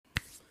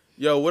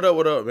Yo, what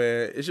up,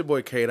 man? It's your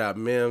boy Kdot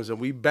Mims, and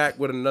we back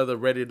with another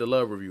Ready to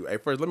Love review. Hey,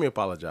 first, let me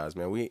apologize,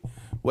 man.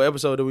 What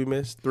episode did we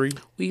miss? 3?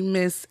 We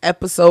missed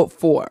episode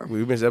 4.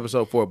 We missed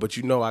episode 4, but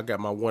you know I got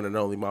my one and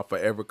only, my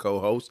forever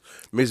co-host,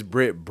 Miss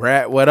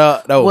Britt. What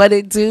up, though? What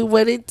it do,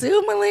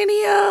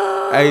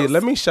 millennials? Hey,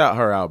 let me shout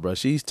her out, bro.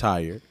 She's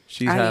tired.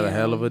 She's had a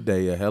hell of a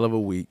day, a hell of a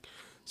week.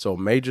 So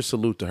major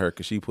salute to her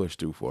because she pushed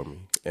through for me.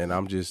 And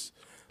I'm just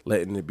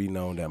letting it be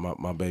known that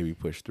my baby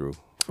pushed through.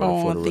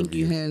 For the thank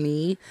you,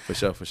 honey. For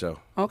sure.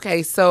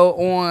 Okay, so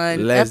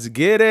let's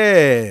get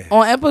it.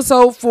 On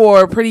episode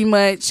 4, pretty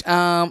much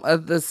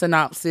of the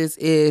synopsis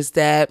is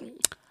that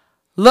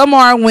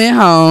Lamar went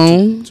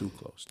home. Too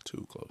close.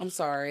 I'm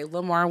sorry,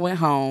 Lamar went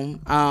home.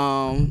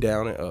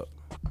 Down and up.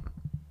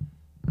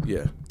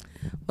 Yeah.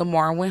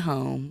 Lamar went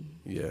home.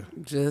 Yeah.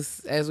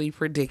 Just as we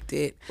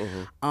predicted.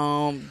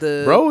 Mm-hmm.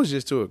 Bro was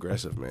just too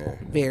aggressive,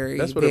 man.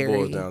 That's what it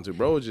boils down to.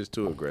 Bro was just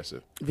too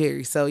aggressive.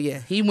 Very. So yeah,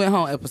 he went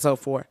home episode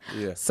 4.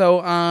 Yeah. So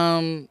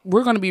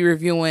we're gonna be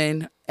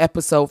reviewing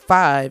episode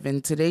 5,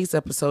 and today's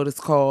episode is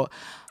called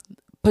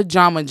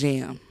Pajama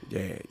Jam.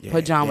 Yeah.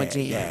 Pajama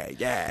Jam.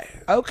 Yeah.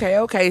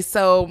 Okay.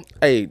 So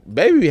hey,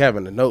 baby be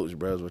having the notes,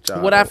 bros.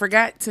 What I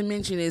forgot to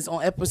mention is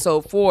on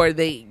episode 4,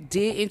 they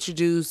did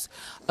introduce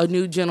a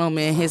new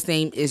gentleman. His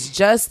name is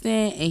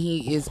Justin, and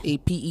he is a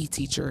PE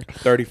teacher.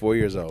 34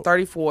 years old.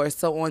 34.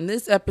 So on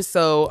this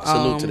episode,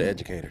 salute to the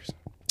educators.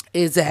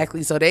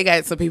 Exactly. So they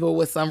got some people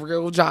with some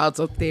real jobs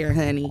up there,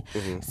 honey.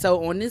 Mm-hmm.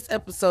 So on this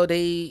episode,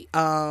 they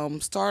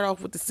start off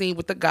with the scene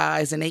with the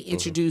guys, and they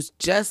introduce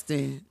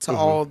Justin to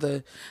all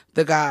the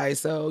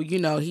guys. So, you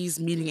know, he's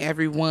meeting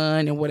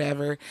everyone and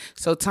whatever.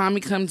 So Tommy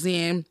comes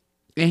in,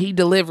 and he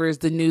delivers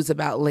the news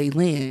about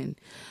Laylin.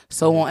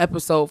 So on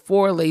episode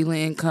 4,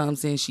 Laylin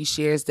comes in. She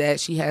shares that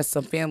she has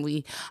some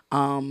family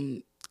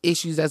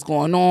issues that's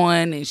going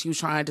on, and she was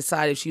trying to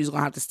decide if she was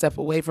going to have to step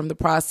away from the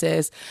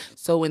process.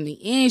 So in the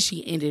end,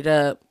 she ended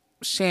up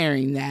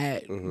sharing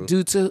that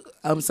due to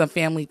some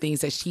family things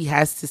that she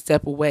has to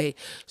step away.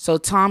 So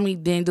Tommy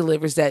then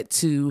delivers that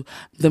to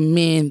the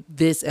men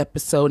this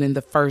episode in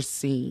the first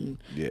scene.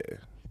 Yeah.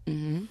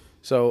 Mm-hmm.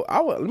 So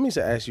let me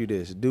ask you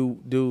this: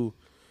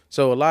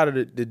 so a lot of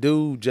the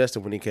dude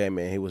Justin, when he came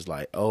in, he was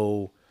like,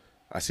 "Oh,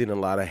 I seen a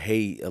lot of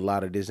hate, a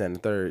lot of this and the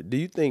third." Do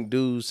you think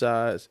do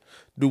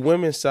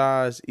women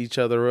size each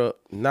other up?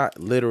 Not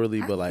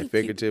literally, but like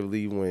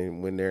figuratively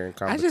when they're in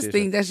competition? I just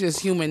think that's just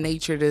human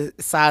nature to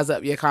size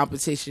up your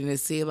competition and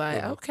see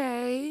like,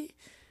 okay,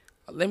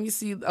 let me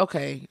see.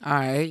 Okay, all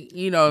right.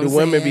 You know, do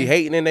women be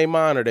hating in their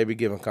mind or they be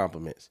giving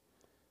compliments?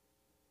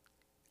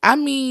 I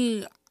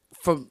mean,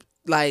 for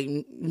like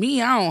me,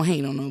 I don't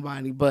hate on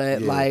nobody,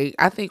 but like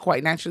I think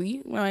quite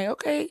naturally, like,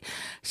 okay,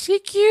 she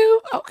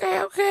cute,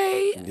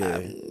 okay. Yeah.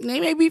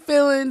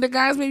 The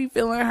guys may be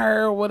feeling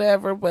her or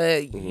whatever,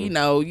 but you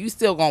know, you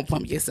still gonna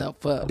pump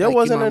yourself up. There like,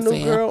 wasn't you know a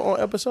new girl on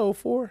episode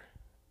 4.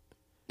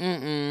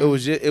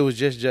 It was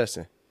just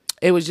Justin.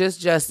 It was just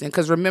Justin,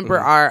 because remember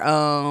our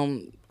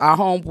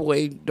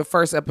homeboy, the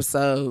first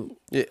episode,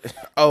 did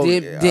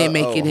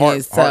make it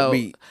in.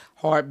 So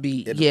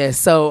heartbeat. Yeah.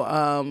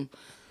 So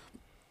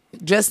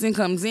Justin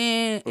comes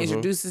in,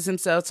 introduces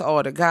himself to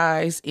all the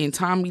guys, and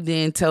Tommy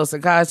then tells the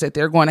guys that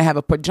they're going to have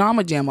a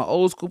pajama jam, an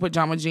old school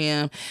pajama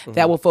jam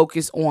that will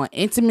focus on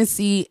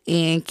intimacy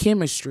and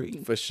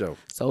chemistry. For sure.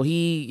 So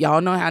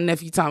y'all know how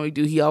nephew Tommy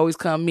do. He always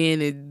come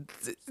in and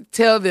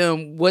tell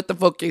them what the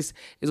focus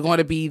is going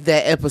to be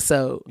that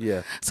episode.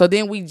 Yeah. So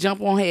then we jump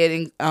on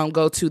ahead and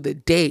go to the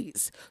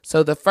dates.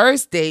 So the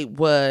first date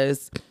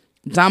was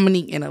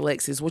Dominique and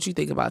Alexis. What you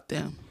think about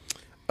them?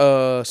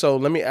 So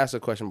let me ask a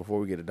question before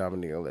we get to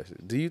Dominique and Alexis.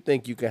 Do you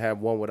think you can have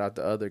one without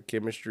the other?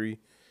 Chemistry,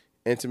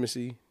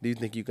 intimacy. Do you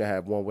think you can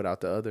have one without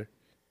the other?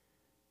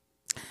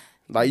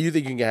 Like, you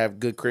think you can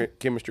have good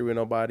chemistry with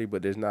nobody,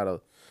 but there's not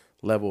a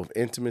level of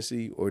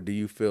intimacy, or do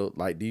you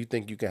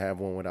think you can have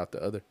one without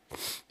the other?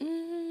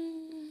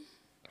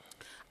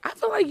 I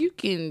feel like you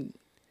can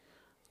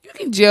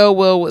gel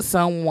well with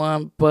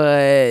someone,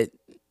 but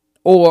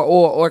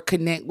or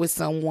connect with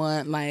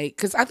someone, like,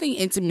 because I think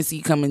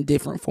intimacy come in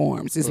different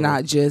forms. It's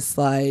not just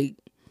like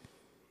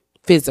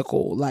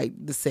physical, like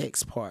the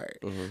sex part.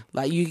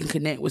 Like, you can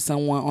connect with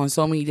someone on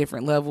so many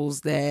different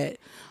levels that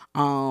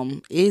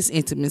is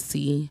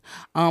intimacy.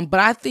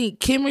 But I think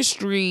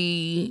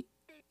chemistry,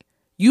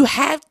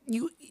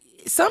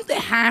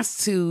 something has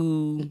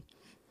to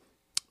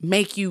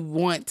make you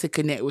want to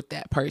connect with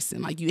that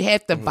person. Like, you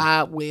have to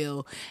vibe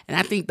well, and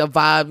I think the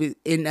vibe,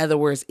 in other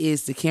words,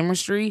 is the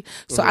chemistry.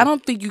 So I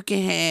don't think you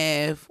can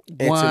have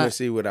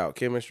intimacy without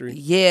chemistry.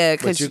 Yeah,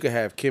 but you can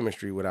have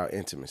chemistry without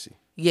intimacy.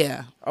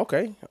 Yeah.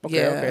 Okay.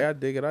 I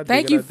dig it.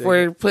 Thank you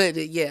for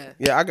putting it. Yeah.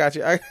 Yeah, I got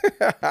you.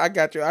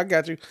 I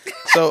got you.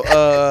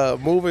 So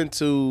moving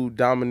to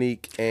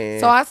Dominique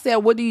and. So I said,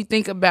 what do you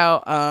think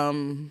about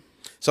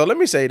So let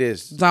me say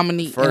this: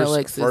 Dominique and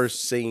Alexis.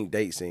 First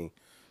date scene.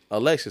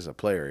 Alexis a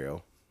player,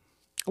 yo.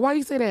 Why do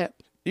you say that?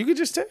 You could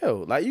just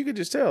tell. Like,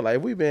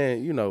 if we've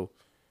been,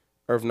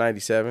 Earth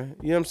 97.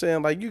 You know what I'm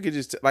saying? Like, you could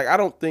just, like, I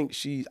don't think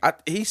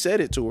he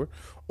said it to her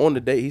on the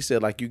date. He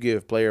said, like, you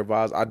give player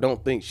vibes. I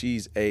don't think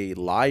she's a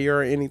liar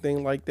or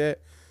anything like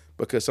that,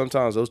 because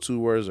sometimes those two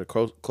words are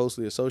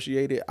closely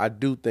associated. I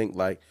do think,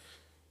 like,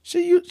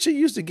 she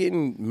used to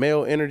getting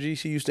male energy.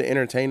 She used to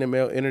entertaining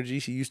male energy.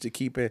 She used to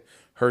keeping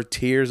her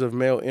tiers of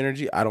male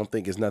energy. I don't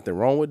think there's nothing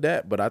wrong with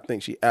that, but I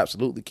think she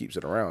absolutely keeps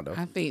it around, though.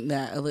 I think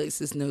that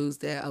Alexis knows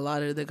that a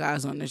lot of the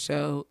guys on the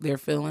show, they're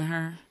feeling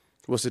her.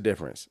 What's the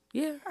difference?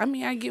 Yeah, I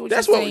mean, I get what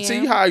That's you're what.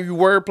 saying. See how you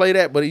wordplay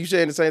that, but are you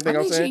saying the same thing I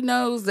I'm think saying? she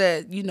knows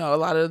that, you know, a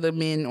lot of the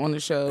men on the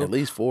show, At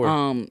least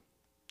 4.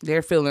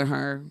 they're feeling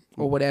her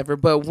or whatever.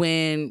 But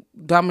when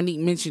Dominique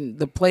mentioned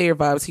the player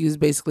vibes, he was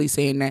basically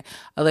saying that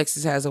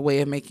Alexis has a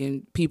way of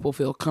making people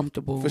feel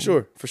comfortable. For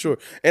sure.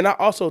 And I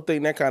also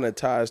think that kind of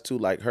ties to,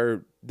 like,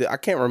 her. I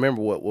can't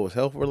remember what was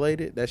health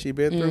related that she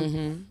been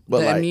through,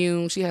 but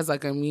she has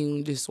like an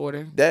immune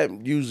disorder.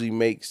 That usually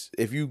makes,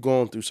 if you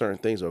going through certain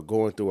things or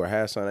going through or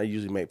have something, that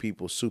usually make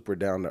people super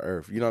down to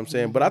earth. You know what I'm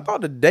saying? But I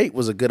thought the date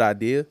was a good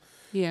idea.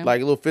 Yeah.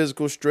 Like a little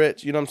physical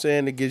stretch, you know what I'm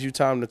saying? It gives you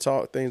time to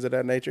talk, things of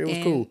that nature. It was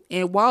cool.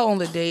 And while on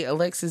the date,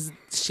 Alexis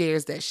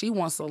shares that she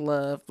wants to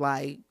love,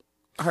 like,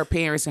 her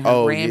parents and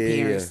her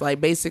grandparents. Yeah.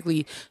 Like,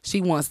 basically,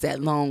 she wants that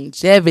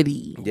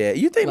longevity. Yeah.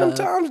 You think them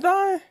times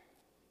dying?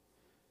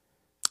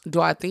 Do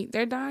I think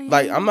they're dying?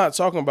 Like, I'm not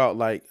talking about,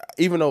 like,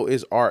 even though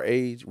it's our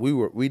age,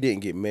 we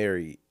didn't get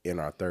married in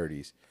our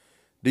 30s.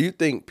 Do you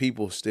think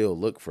people still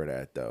look for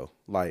that, though?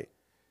 Like,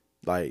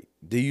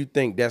 do you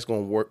think that's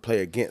gonna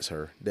play against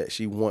her, that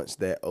she wants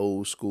that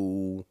old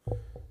school,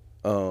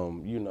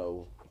 you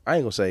know, I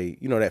ain't gonna say,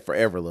 you know, that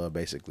forever love,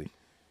 basically?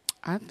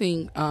 I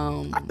think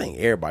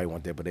everybody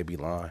want that, but they be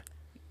lying.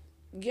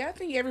 Yeah, I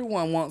think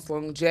everyone wants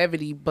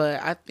longevity,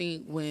 but I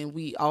think when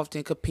we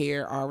often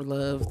compare our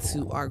love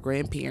to our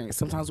grandparents,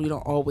 sometimes we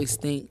don't always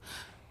think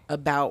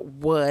about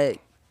what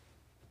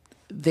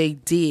they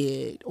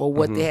did or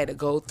what they had to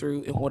go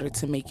through in order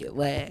to make it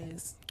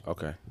last.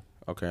 Okay,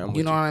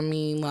 you know what I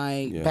mean?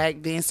 Like, back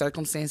then,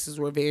 circumstances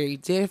were very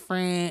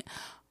different.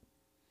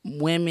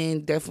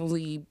 Women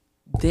definitely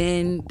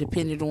then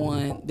depended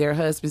on their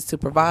husbands to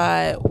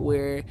provide,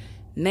 where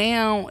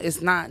now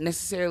it's not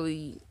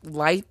necessarily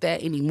like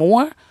that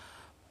anymore.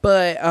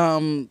 But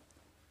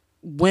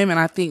women,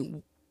 I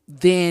think,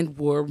 then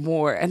were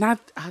more, and I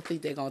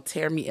think they're going to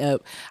tear me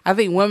up. I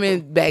think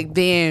women back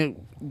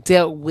then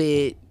dealt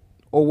with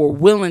or were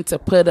willing to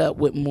put up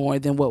with more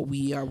than what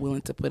we are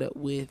willing to put up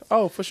with.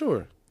 Oh, for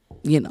sure.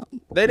 You know,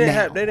 they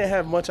didn't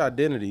have much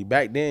identity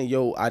back then.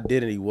 Your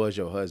identity was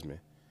your husband,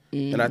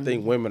 and I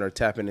think women are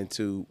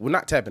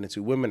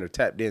women are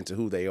tapped into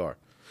who they are,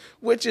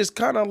 which is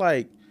kind of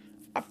like,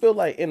 I feel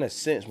like, in a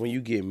sense, when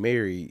you get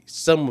married,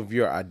 some of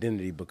your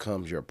identity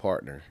becomes your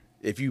partner.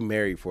 If you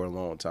married for a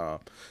long time,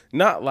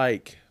 not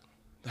like,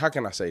 how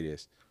can I say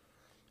this?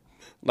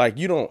 Like,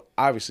 you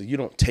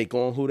don't take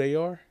on who they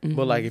are,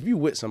 but like, if you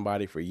with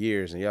somebody for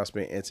years and y'all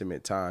spend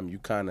intimate time, you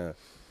kind of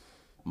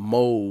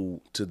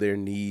mold to their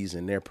needs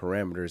and their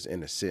parameters,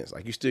 in a sense.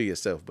 Like, you still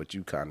yourself, but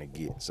you kind of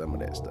get some of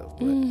that stuff.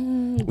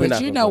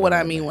 But you know what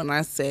I mean when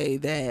I say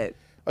that.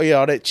 Oh yeah,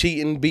 all that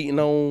cheating, beating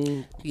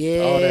on.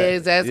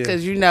 Yes, that's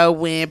because you know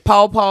when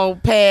Paw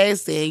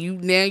passed, and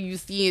you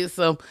seeing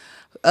some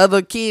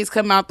other kids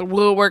come out the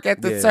woodwork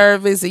at the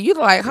service, and you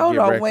like, hold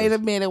on, wait a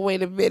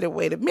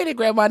minute,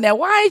 Grandma. Now,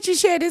 why didn't you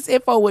share this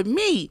info with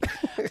me?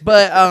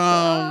 But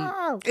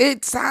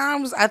at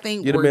times, I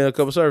think you'd have been a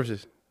couple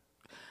services.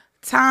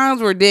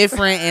 Times were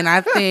different, and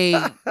I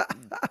think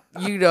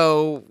you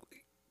know,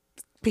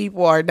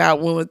 people are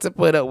not willing to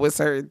put up with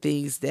certain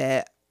things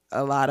that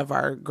a lot of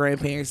our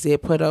grandparents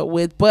did put up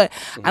with. But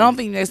I don't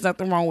think there's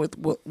nothing wrong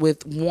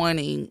with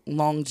wanting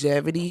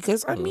longevity,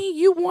 because I mean,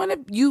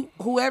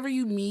 whoever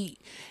you meet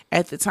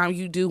at the time,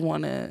 you do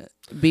want to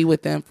be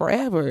with them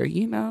forever,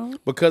 you know,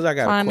 because I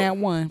got find that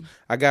one.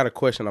 I got a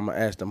question I'm gonna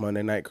ask the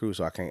Monday Night Crew,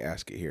 so I can't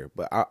ask it here,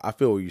 but I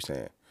feel what you're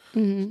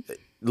saying.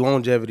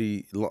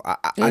 Longevity,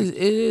 it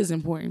is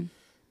important.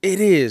 It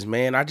is,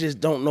 man. I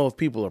just don't know if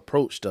people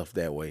approach stuff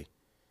that way.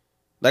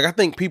 Like, I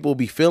think people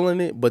be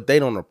feeling it, but they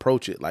don't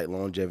approach it like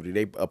longevity.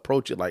 They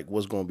approach it like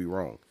what's going to be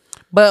wrong.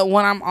 But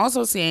what I'm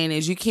also saying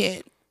is, you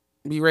can't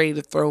be ready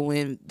to throw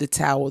in the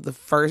towel at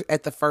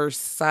the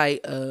first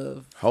sight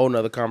of whole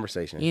nother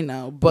conversation. You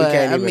know, but we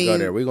can't even go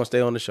there. We're gonna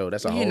stay on the show.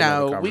 That's a whole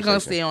nother conversation. We're gonna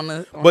stay on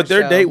the. But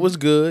their date was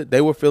good. They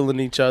were feeling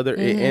each other.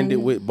 It ended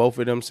with both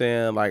of them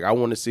saying, like, I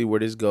want to see where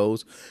this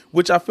goes,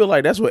 which I feel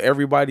like that's what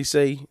everybody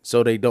say,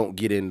 so they don't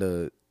get in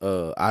the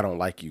I don't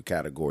like you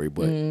category.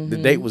 But the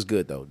date was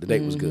good, though. The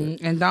date was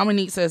good. And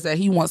Dominique says that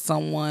he wants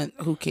someone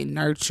who can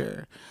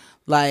nurture.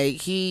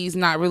 Like, he's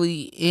not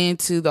really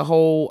into the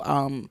whole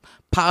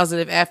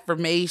positive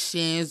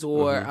affirmations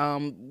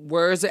or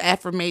words of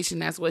affirmation.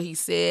 That's what he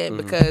said,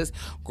 because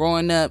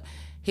growing up,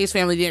 his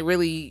family didn't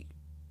really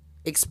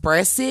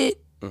express it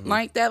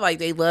like that. Like,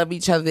 they love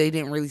each other. They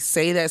didn't really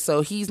say that.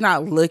 So he's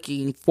not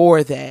looking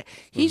for that.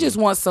 He just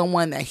wants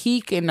someone that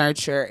he can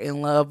nurture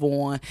and love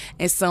on,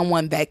 and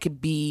someone that could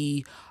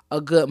be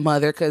a good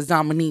mother because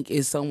Dominique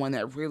is someone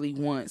that really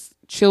wants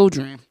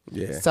children.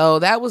 Yeah. So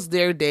that was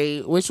their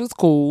date, which was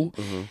cool.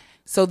 Mm-hmm.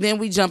 So then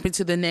we jump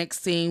into the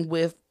next scene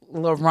with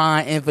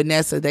LaRon and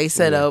Vanessa. They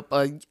set up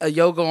a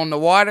yoga on the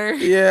water.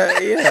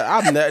 Yeah.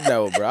 I'm not,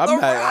 no, bro.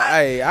 I'm not.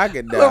 Hey, I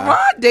could die.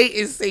 LaRon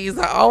dating scenes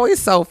are always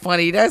so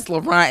funny. That's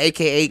LaRon,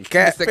 aka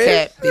Catfish. Mr.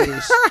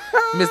 Catfish.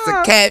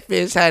 Mr.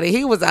 Catfish, honey.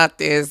 He was out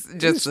there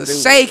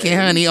just shaking,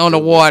 honey, on the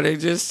water,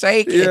 just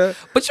shaking. Yeah.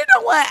 But you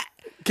know what?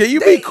 Can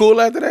you be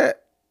cool after that?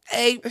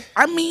 Hey,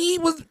 I mean, he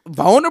was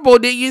vulnerable.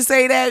 Did you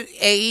say that?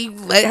 Hey, he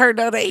let her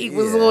know that he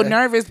was a little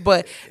nervous,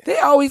 but they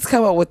always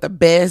come up with the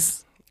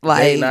best,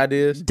 like,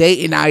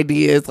 dating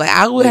ideas. Like,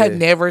 I would have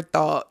never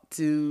thought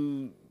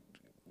to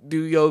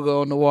do yoga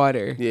on the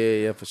water.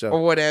 Yeah, for sure.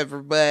 Or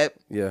whatever, but.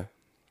 Yeah.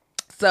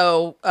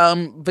 So,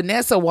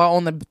 Vanessa, while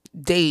on the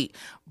date,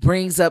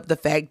 brings up the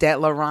fact that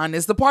LaRon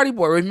is the party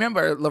boy.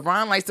 Remember,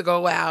 LaRon likes to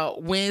go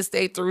out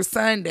Wednesday through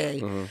Sunday.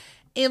 Mm-hmm.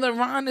 And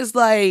LaRon is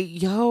like,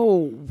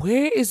 yo,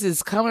 where is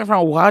this coming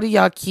from? Why do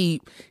y'all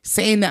keep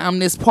saying that I'm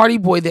this party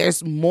boy?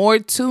 There's more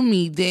to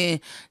me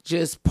than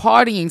just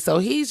partying. So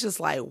he's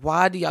just like,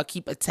 why do y'all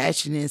keep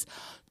attaching this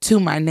to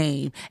my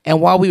name?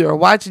 And while we were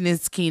watching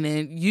this,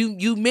 Keenan,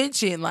 you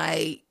mentioned,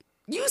 like,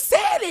 you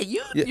said it.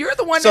 You're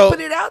the one that put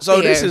it out there.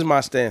 So this is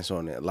my stance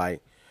on it.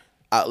 Like,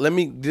 let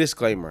me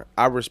disclaimer.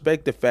 I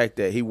respect the fact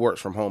that he works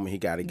from home and he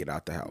got to get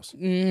out the house.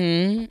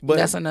 Mm-hmm. But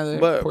that's another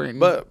important.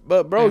 But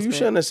bro, aspect. You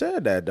shouldn't have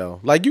said that though.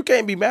 Like, you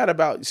can't be mad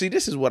about. See,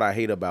 this is what I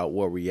hate about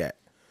where we at.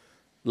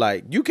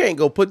 Like, you can't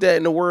go put that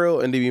in the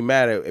world and then be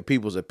mad at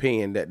people's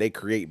opinion that they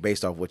create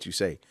based off what you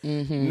say.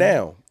 Mm-hmm.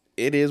 Now,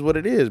 it is what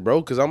it is,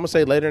 bro. Because I'm gonna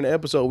say later in the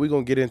episode we're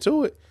gonna get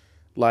into it.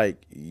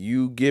 Like,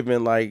 you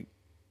giving like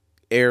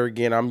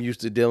arrogant. I'm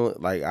used to dealing.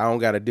 Like, I don't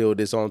got to deal with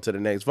this on to the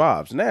next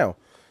vibes now.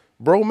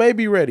 Bro may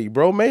be ready.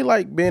 Bro may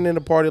like being in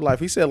the party life.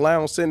 He said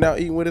lounge, sitting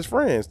out eating with his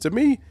friends. To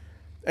me,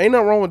 ain't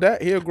nothing wrong with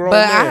that. He a grown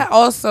man.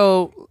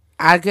 But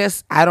I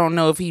guess, I don't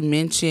know if he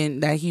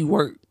mentioned that he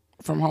worked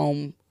from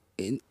home,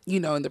 in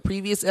the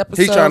previous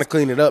episode. He's trying to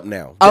clean it up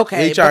now.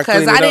 Okay,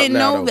 because I didn't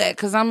know that.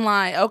 Because I'm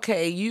like,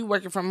 okay, you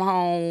working from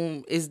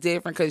home is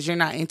different because you're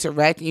not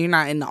interacting. You're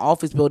not in the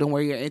office building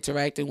where you're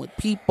interacting with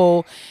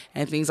people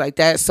and things like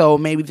that. So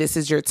maybe this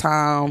is your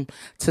time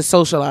to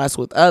socialize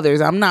with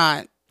others. I'm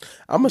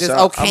just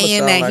okaying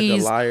that like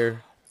he's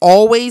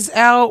always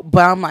out,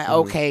 but I'm like,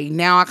 okay,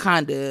 now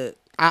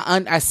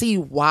I see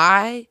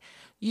why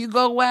you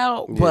go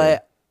out,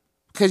 but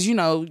because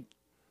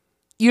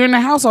you're in the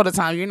house all the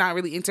time, you're not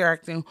really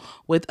interacting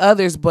with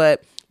others.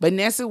 But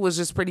Vanessa was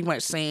just pretty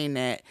much saying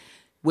that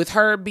with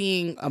her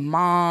being a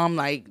mom,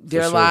 like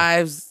their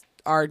lives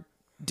are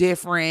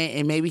different,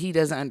 and maybe he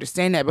doesn't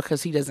understand that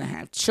because he doesn't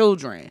have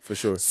children. For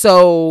sure.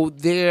 So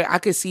I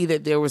could see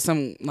that there was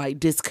some like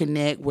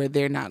disconnect where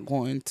they're not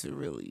going to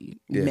really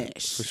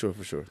mesh. For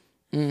sure.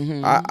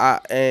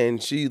 Mm-hmm.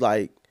 And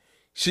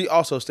she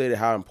also stated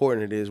how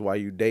important it is while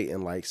you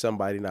dating like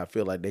somebody not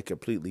feel like they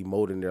completely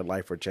molding their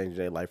life or changing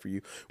their life for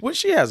you. Which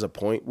she has a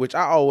point. Which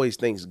I always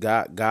think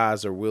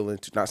guys are willing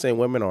to. Not saying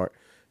women aren't.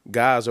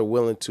 Guys are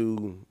willing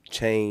to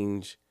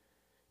change.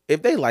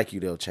 If they like you,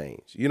 they'll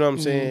change. You know what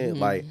I'm saying?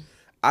 Like.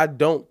 I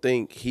don't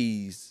think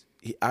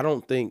I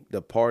don't think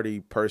the party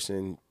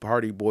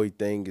boy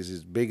thing is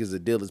as big as a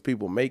deal as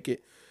people make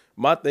it.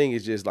 My thing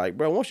is just like,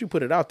 bro, once you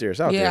put it out there, it's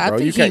out there, bro. I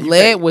think he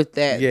led with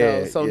that,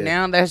 though. So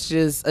now that's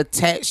just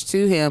attached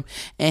to him.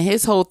 And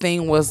his whole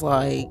thing was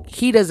like,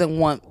 he doesn't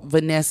want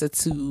Vanessa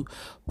to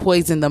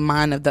poison the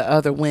mind of the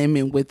other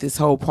women with this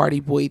whole party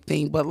boy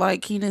thing. But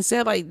like Keenan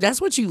said, like,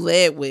 that's what you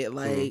led with.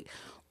 Like,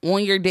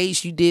 on your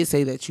dates, you did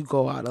say that you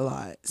go out a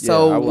lot.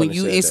 So when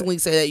you instantly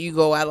say that you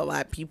go out a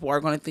lot, people are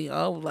going to think,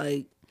 oh,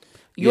 like,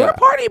 you're a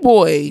party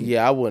boy.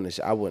 Yeah, I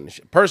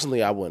wouldn't.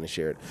 Personally, I wouldn't have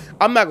shared it.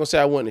 I'm not gonna say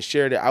I wouldn't have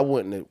shared it. I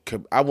wouldn't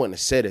have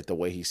said it the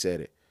way he said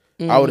it.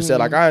 I would have said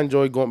like, I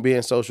enjoy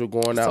being social,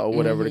 going out, or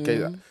whatever the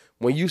case.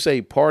 When you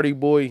say party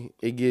boy,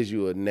 it gives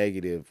you a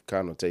negative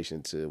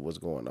connotation to what's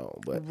going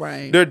on. But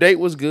their date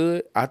was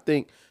good. I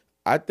think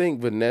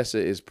Vanessa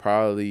is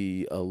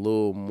probably a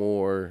little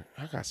more.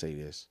 How can I say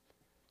this?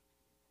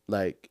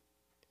 Like,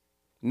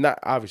 not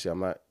obviously,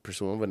 I'm not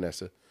pursuing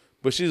Vanessa.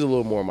 But she's a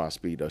little more my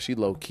speed though. She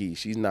low key.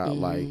 She's not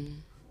like,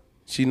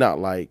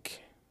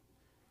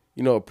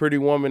 a pretty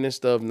woman and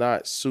stuff.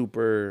 Not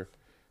super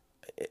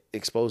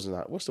exposing.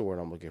 What's the word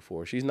I'm looking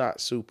for? She's not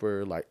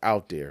super like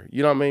out there.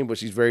 You know what I mean? But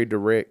she's very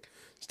direct,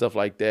 stuff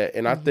like that.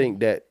 And I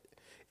think that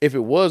if it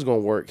was gonna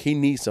work, he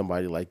needs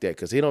somebody like that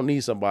because he don't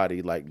need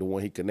somebody like the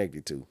one he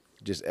connected to.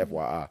 Just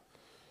FYI.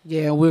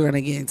 Yeah, we're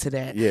gonna get into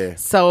that. Yeah.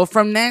 So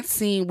from that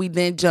scene, we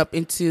then jump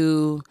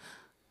into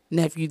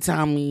nephew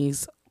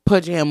Tommy's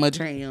pajama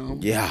jam.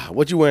 Yeah.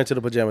 What you wearing to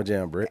the pajama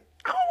jam, Britt?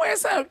 I'm wearing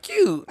something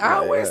cute.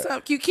 I'm wearing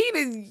something cute.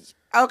 Keenan,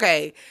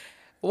 okay.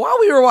 While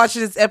we were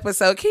watching this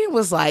episode, Keenan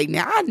was like,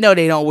 now I know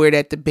they don't wear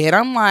that to bed.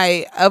 I'm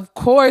like, of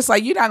course,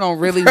 like you're not gonna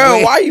really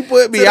wear. Why you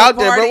put me out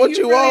there, bro? What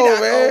you really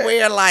want, man?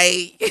 Wear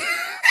like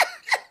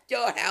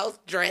your house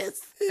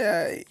dress.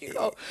 Yeah, You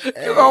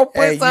gonna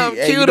put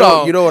something cute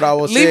on. You know what I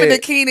was saying. Leaving the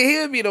key to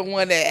him be the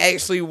one that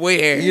actually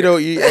wear. You know,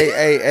 you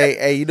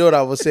know what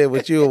I was saying.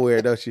 What you'll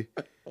wear, don't you?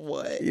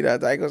 What? You know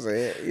what I'm gonna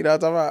say. You know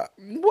what I'm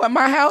talking about? What,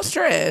 my house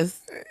dress?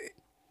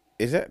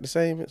 Is that the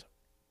same as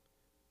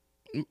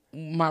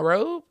my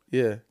robe?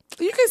 Yeah.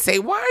 You can say,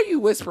 why are you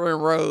whispering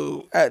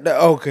robe?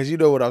 Because you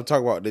know what I'm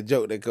talking about, the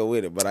joke that go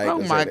with it. But I ain't Oh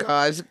gonna my say that.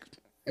 gosh,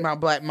 my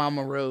black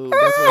mama robe.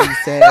 That's what he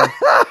said.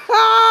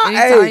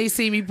 Anytime he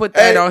see me put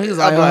that on, he's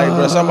like, I'm like,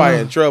 bro, somebody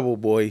in trouble,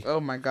 boy. Oh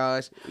my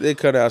gosh. They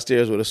cut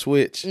downstairs with a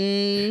switch.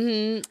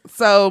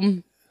 So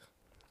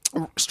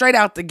straight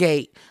out the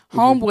gate,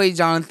 homeboy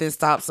Jonathan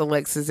stops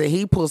Alexis and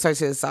he pulls her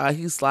to the side.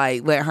 He's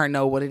like, let her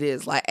know what it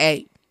is. Like,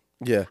 hey,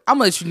 yeah, I'm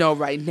gonna let you know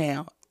right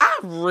now. I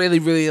really,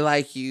 really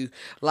like you.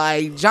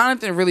 Like,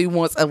 Jonathan really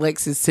wants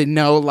Alexis to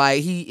know,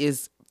 like, he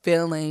is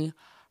feeling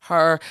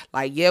her.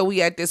 Like, yeah,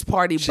 we at this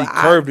party, she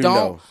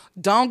but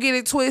don't get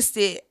it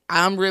twisted.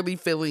 I'm really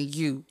feeling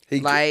you.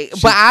 But I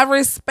I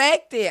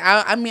respect it.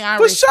 I mean, I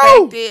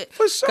respect it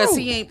for sure, because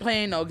he ain't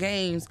playing no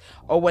games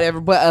or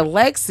whatever. But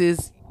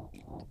Alexis,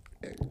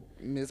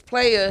 Miss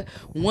Player,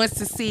 wants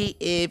to see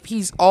if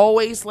he's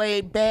always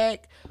laid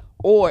back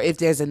or if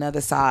there's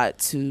another side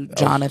to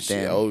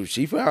Jonathan.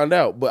 She found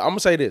out. But I'm gonna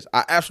say this: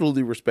 I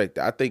absolutely respect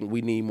it. I think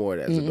we need more of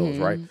that as adults,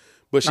 right?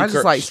 But I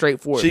just like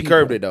straightforward. She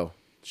curved it though.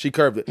 She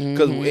curved it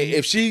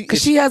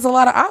because she has a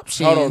lot of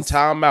options. Hold on,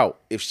 time out.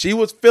 If she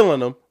was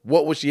feeling him,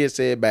 what would she have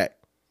said back?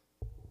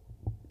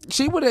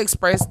 She would have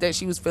expressed that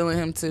she was feeling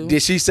him too.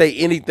 Did she say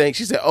anything?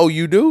 She said, "Oh,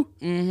 you do?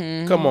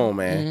 Come on,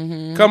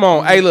 man. Come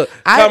on. Hey, look.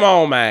 Come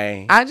on,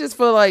 man." I just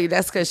feel like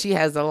that's because she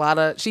has a lot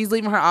of. She's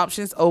leaving her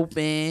options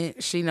open.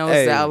 She knows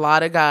that a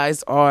lot of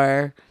guys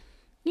are,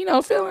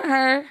 feeling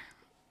her.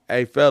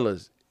 Hey,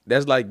 fellas,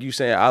 that's like you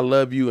saying, "I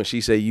love you," and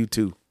she say, "You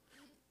too."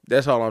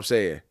 That's all I'm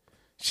saying.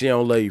 She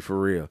don't love you for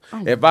real.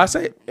 Oh, if I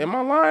say, am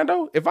I lying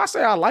though? If I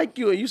say I like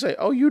you and you say,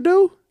 "Oh, you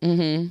do?"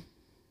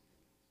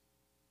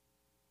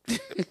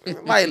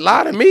 Like,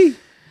 lie to me.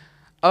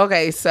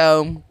 Okay,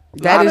 so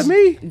that is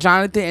me,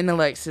 Jonathan and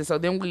Alexis. So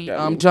then we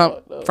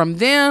jump from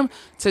them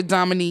to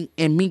Dominique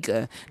and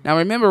Mika. Now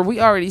remember, we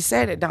already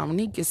said that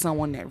Dominique is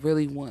someone that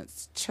really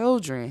wants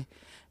children.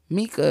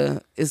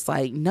 Mika is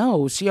like,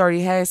 no, she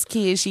already has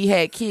kids. She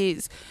had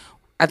kids.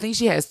 I think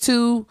she has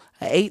 2,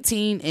 an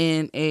 18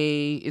 and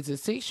a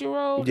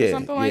 6-year-old or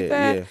something like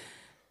that. Yeah.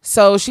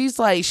 So she's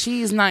like,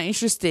 she's not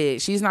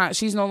interested. She's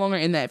no longer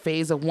in that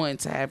phase of wanting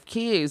to have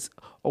kids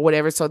or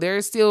whatever. So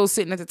they're still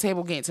sitting at the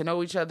table getting to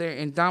know each other,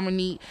 and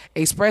Dominique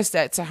expressed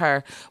that to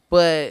her.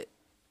 But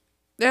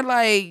they're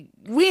like,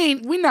 we're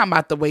not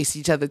about to waste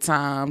each other's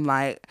time.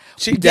 Like,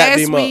 she dapped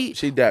him up.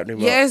 She dapped him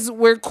up. Yes,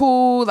 we're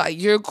cool.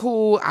 Like, you're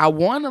cool. I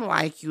want to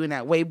like you in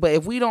that way. But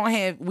if we don't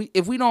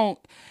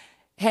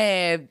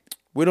have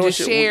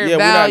share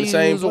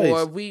values,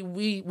 or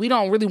we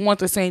don't really want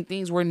the same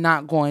things, we're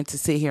not going to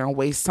sit here and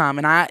waste time.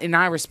 And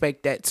I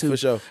respect that too. For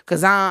sure.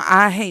 Because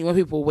I hate when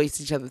people waste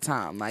each other's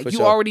time. Like,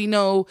 you already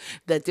know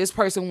that this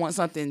person wants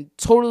something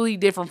totally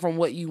different from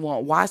what you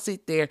want. Why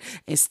sit there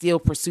and still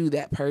pursue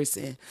that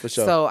person? For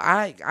sure. So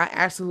I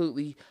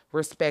absolutely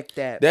respect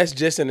that. That's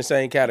just in the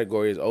same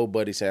category as old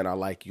buddy saying I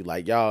like you.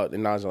 Like, y'all,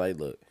 and I was like,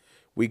 look,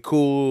 we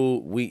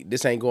cool.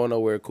 This ain't going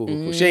nowhere.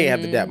 Cool. She ain't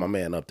have to dap my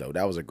man up though.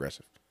 That was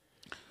aggressive.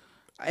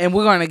 And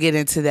we're going to get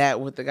into that,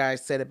 what the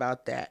guys said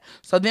about that.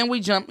 So then we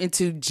jump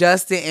into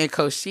Justin and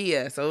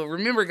Koshia. So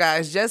remember,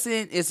 guys,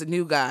 Justin is a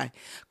new guy.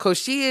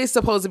 Koshia is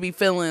supposed to be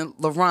feeling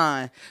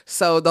LaRon.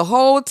 So the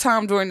whole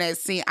time during that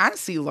scene, I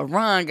see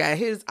LaRon got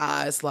his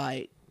eyes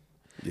like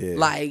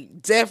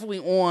definitely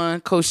on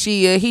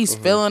Koshia. He's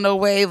feeling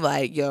away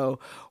like, yo,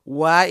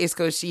 why is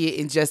Koshia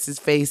in Justin's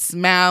face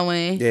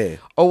smiling? Yeah.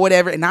 Or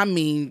whatever. And I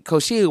mean,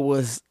 Koshia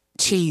was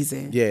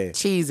cheesing.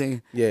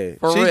 Yeah.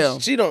 For real.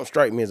 She don't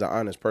strike me as an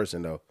honest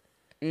person though.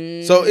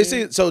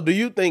 So do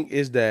you think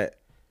is that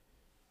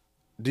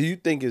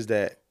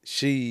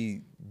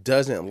she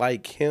doesn't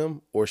like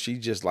him, or she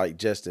just like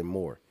Justin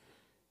more?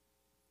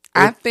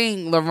 I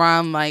think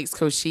LaRon likes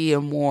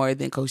Koshia more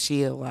than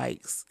Koshia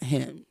likes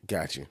him.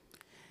 Got you.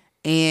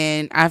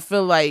 And I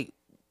feel like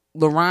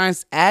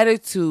LaRon's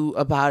attitude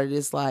about it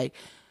is like,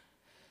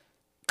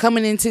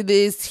 coming into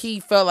this, he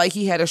felt like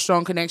he had a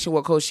strong connection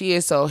with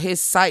Koshia, so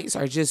his sights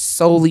are just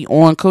solely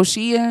on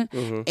Koshia,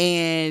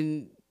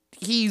 and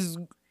he's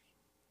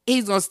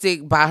gonna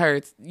stick by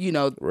her,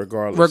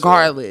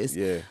 regardless.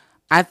 Yeah,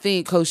 I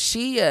think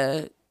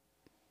Koshia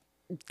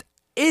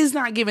is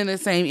not giving the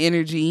same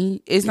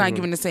energy. It's not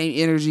giving the same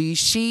energy.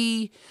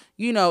 She,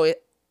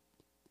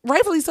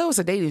 rightfully so, it's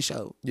a dating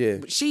show. Yeah.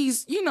 But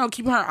she's,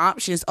 keeping her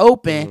options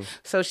open.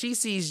 So she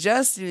sees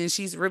Justin and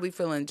she's really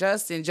feeling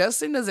Justin.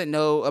 Justin doesn't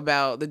know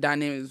about the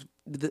dynamics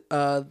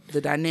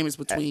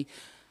between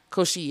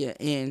Koshia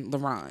and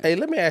LaRon. Hey,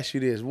 let me ask you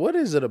this. What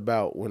is it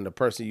about when the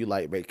person you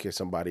like makes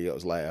somebody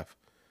else laugh?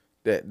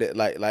 That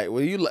like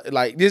when you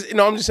like this,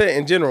 I'm just saying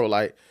in general,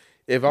 like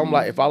if I'm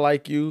like, if I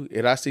like you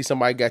and I see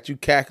somebody got you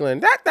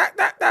cackling,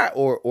 that,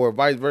 or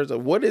vice versa,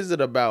 what is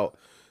it about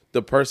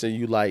the person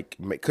you like,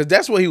 because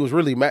that's what he was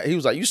really mad. He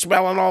was like, "You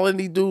smelling all in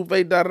these dudes,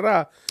 da da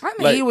da." I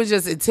think like, he was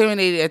just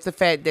intimidated at the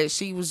fact that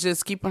she was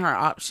just keeping her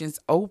options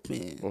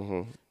open.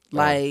 Mm-hmm.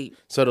 Like,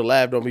 so the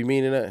laugh don't be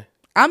meaning that.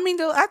 I mean,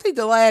 I think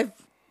the laugh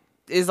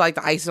is like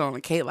the icing on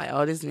the cake. Like,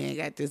 oh, this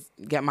man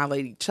got my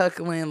lady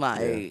chuckling.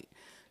 Like,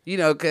 you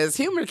know, because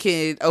humor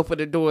can open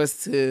the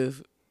doors to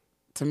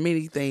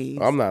many things.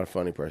 I'm not a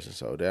funny person,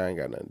 so that ain't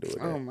got nothing to do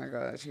with that. Oh my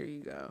gosh, here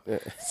you go.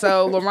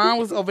 So LaRon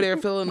was over there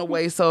feeling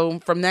away. So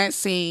from that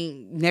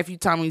scene, nephew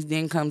Tommy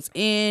then comes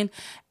in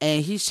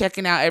and he's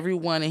checking out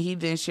everyone, and he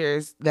then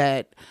shares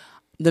that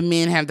the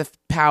men have the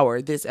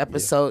power this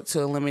episode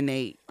to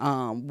eliminate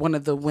one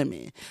of the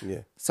women. Yeah.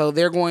 So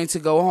they're going to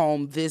go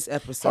home this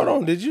episode.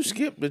 Hold on, did you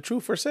skip the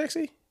truth for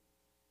sexy?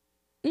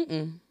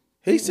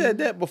 He said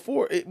that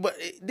before, but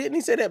didn't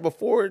he say that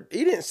before?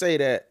 He didn't say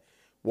that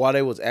while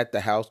they was at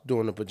the house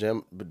doing the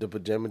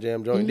pajama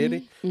jam joint, did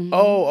he?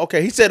 Oh,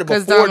 okay. He said it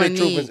before the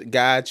truth.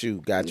 Got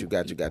you.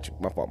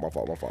 My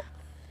fault.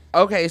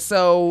 Okay,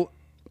 so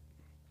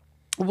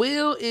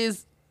Will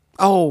is.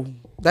 Oh,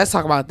 let's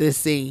talk about this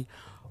scene.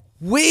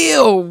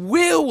 Will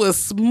was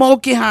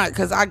smoking hot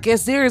because I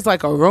guess there is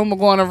like a rumor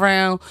going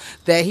around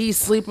that he's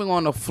sleeping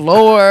on the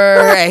floor,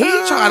 and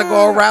he's trying to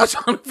go around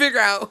trying to figure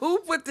out who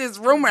put this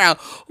rumor out.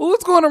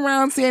 Who's going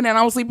around saying that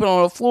I'm sleeping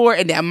on the floor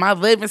and that my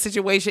living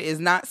situation is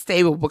not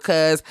stable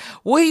because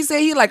what he said,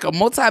 he like a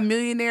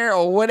multimillionaire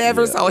or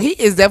whatever. So he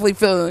is definitely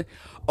feeling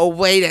a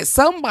way that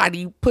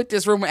somebody put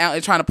this rumor out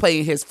and trying to play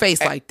in his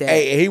face like that.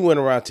 Hey, he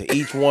went around to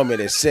each woman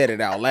and said it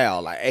out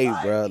loud. Like, hey,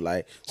 bro,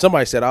 like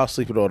somebody said I was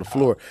sleeping on the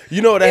floor.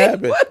 You know what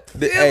happened?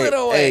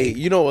 Hey,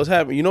 you know what's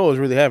happening? You know what's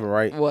really happening,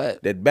 right?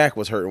 What? That back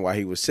was hurting while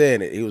he was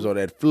saying it. He was on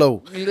that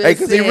flow. Hey,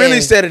 because he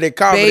really said it in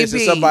confidence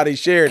and somebody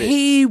shared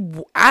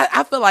it.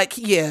 I feel like,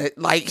 that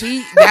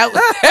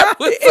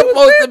was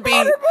supposed to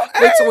be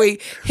between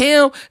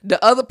him,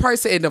 the other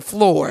person, and the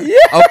floor.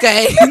 Yeah.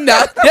 Okay?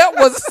 No, that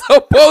was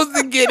supposed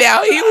to get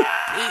out.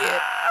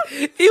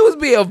 He was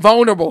being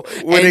vulnerable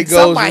when and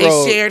somebody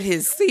shared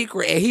his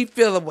secret and he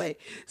feel away.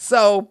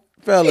 So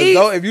fellas,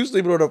 if you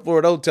sleeping on the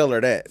floor, don't tell her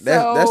that.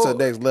 That's the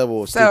next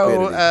level of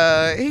stupidity.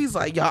 So he's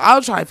like, y'all,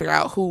 I'll try to figure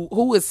out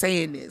who is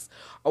saying this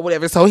or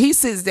whatever. So he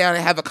sits down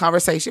and have a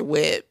conversation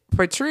with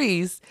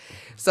Patrice.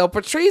 So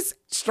Patrice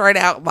straight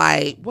out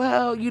like,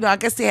 well, you know, I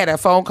guess they had a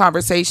phone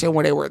conversation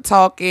where they were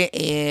talking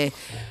and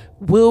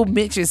Will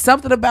mentioned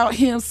something about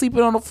him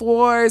sleeping on the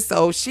floor.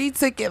 So she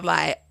took it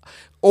like,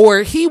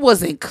 or he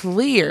wasn't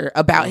clear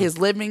about his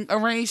living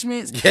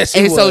arrangements. Yes,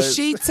 he was. So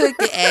she took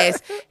it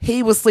as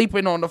he was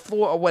sleeping on the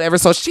floor or whatever.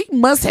 So she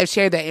must have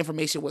shared that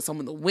information with some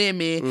of the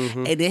women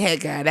and then had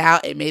got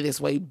out and made his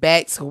way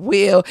back to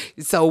Will.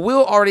 So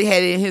Will already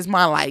had it in his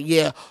mind like,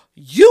 yeah,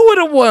 you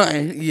were the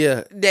one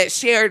that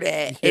shared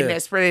that and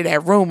that spread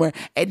that rumor.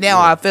 And now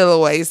I feel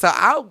away.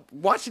 So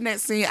watching that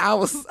scene, I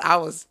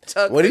was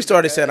chuckling. When he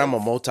started saying I'm a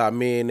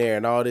multi-millionaire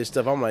and all this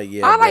stuff, I'm like,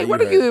 I'm like,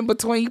 what are you in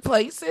between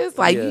places?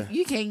 Like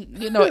you can't,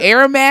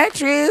 air a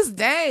mattress.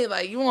 Dang,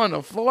 like you on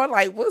the floor.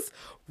 Like what's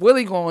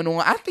really going on?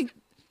 I think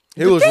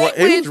he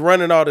was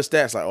running all the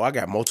stats like, oh, I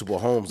got multiple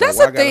homes. That's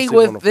the thing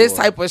with this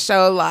type of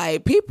show.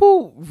 Like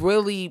people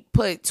really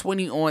put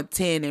 20 on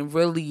 10 and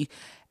really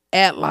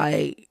act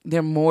like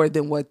they're more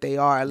than what they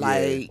are.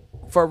 Like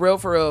for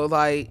real.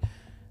 Like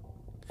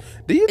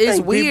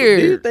it's weird.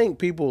 Do you think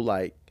people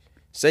like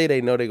say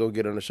they know they gonna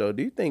get on the show?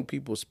 Do you think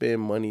people spend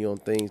money on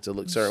things to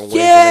look certain ways?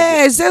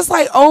 Yeah, it's just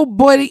like old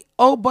buddy,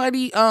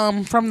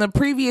 from the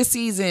previous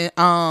season,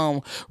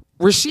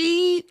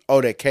 Rashid.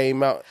 Oh, that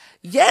came out.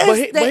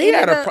 Yes,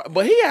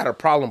 but he had a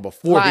problem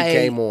before he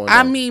came on.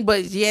 I mean,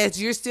 but yes,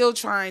 you're still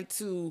trying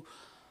to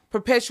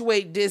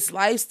perpetuate this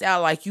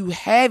lifestyle like you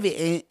have it,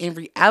 and in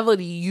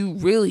reality you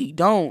really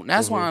don't.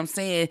 That's why I'm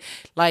saying,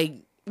 like,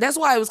 that's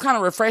why it was kind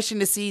of refreshing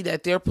to see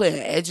that they're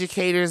putting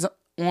educators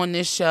on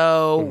this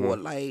show or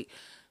like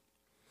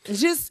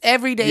just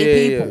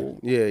everyday people.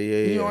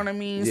 You know what I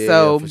mean?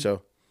 So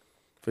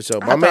for sure.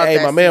 My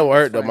man was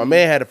hurt though. My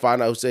man had to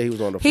find out who said he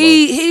was on the floor.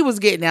 He was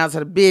getting down to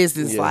the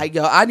business like,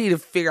 yo, I need to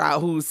figure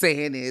out who's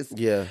saying this.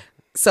 Yeah.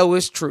 So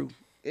it's true.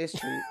 It's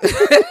true.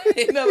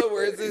 In other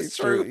words, it's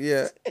true.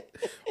 Yeah.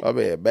 My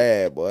man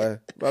bad, boy.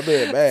 My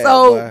man bad,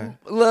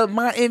 boy. Look,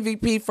 my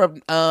MVP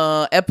from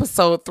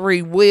episode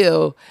 3,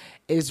 Will,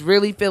 is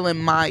really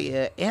feeling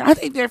Maya. And I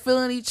think they're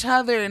feeling each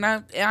other, and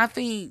I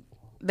think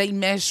they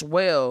mesh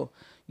well.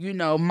 You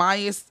know,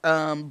 Maya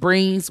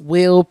brings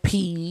Will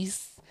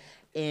peace,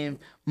 and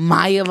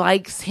Maya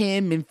likes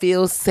him and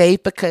feels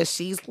safe because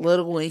she's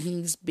little and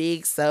he's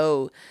big,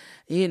 so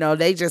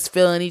they just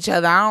feeling each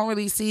other. I don't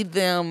really see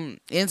them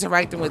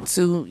interacting with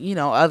two,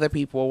 other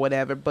people or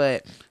whatever,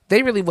 but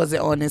they really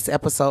wasn't on this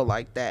episode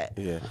like that.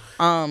 Yeah.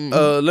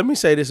 Let me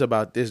say this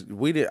about this.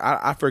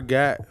 I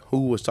forgot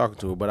who was talking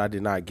to her, but I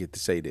did not get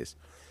to say this.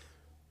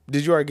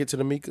 Did you already get to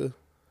the Mika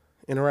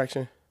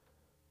interaction?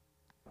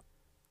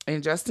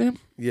 And Justin?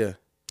 Yeah.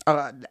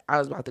 I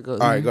was about to go. All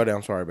right, go down.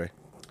 I'm sorry, babe.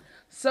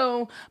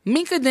 So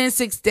Mika then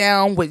sits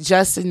down with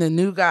Justin, the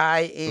new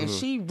guy, and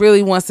she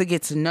really wants to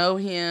get to know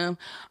him.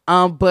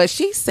 But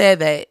she said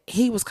that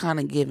he was kind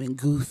of giving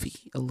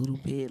goofy a little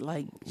bit.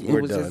 Like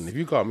we're done. If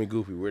you call me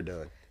goofy, we're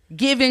done.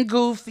 Giving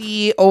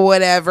goofy or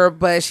whatever.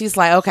 But she's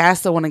like, okay, I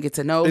still want to get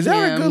to know him. Is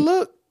that a good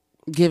look?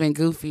 Giving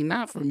goofy,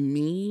 not for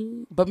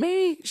me, but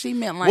maybe she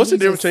meant like. What's the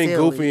difference between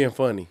goofy and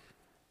funny?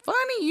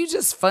 Funny, you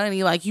just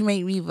funny, like you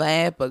make me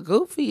laugh. But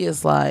goofy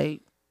is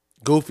like.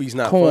 Goofy's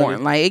not corn,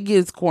 funny. like it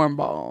gives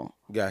cornball.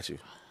 Got you.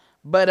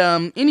 But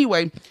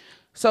anyway,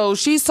 so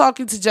she's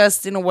talking to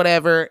Justin or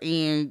whatever,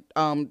 and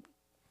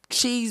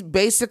she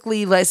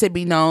basically lets it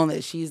be known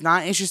that she's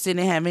not interested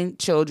in having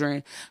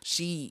children.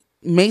 She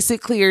makes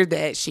it clear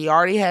that she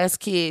already has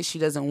kids. She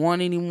doesn't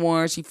want any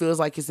more. She feels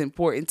like it's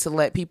important to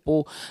let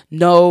people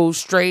know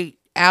straight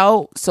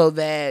out so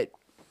that,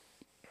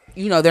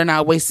 you know, they're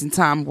not wasting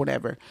time or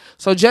whatever.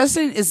 So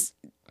Justin is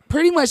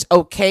pretty much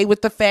okay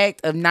with the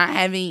fact of not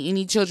having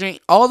any children,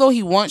 although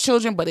he wants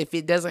children, but if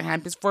it doesn't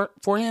happen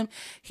for him,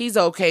 he's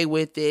okay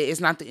with it. It's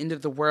not the end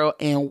of the world.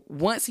 And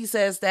once he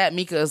says that,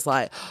 Mika is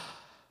like,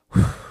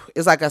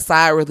 it's like a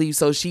sigh of relief.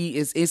 So she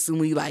is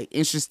instantly like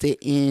interested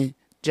in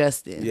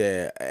Justin.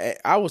 Yeah,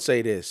 I would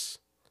say this.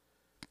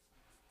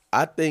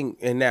 I think,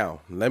 and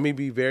now let me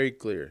be very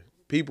clear.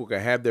 People can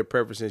have their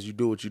preferences. You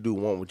do what you do,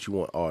 want what you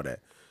want, all that.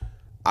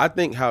 I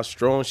think how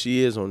strong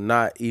she is on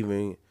not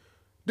even.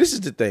 This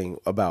is the thing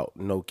about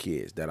no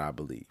kids that I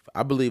believe.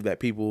 I believe that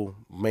people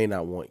may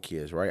not want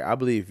kids, right? I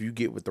believe if you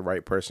get with the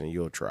right person,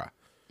 you'll try.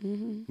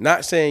 Mm-hmm.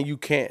 Not saying you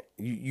can't,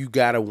 you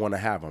gotta want to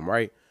have them,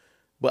 right?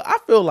 But I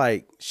feel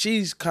like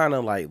she's kind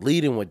of like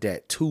leading with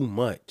that too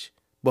much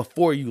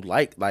before you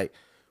like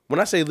when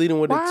I say leading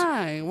with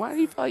Why? Why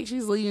do you feel like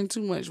she's leading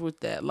too much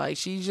with that? Like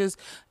she just,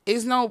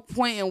 it's no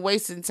point in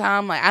wasting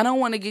time. Like I don't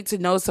want to get to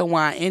know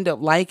someone, I end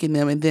up liking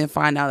them and then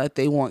find out that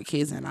they want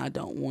kids and I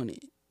don't want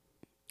it.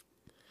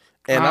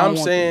 And I'm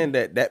saying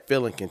that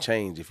feeling can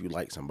change if you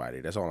like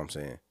somebody. That's all I'm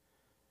saying.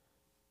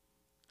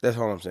 That's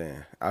all I'm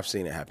saying. I've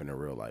seen it happen in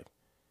real life.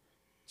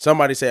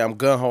 Somebody say, I'm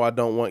gung-ho, I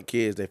don't want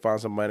kids. They find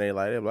somebody they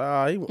like, they're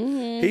like,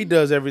 he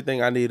does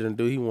everything I need him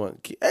to do. He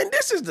want kids. And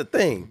this is the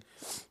thing.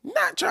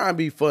 Not trying to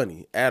be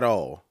funny at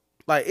all.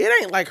 Like, it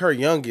ain't like her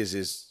youngest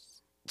is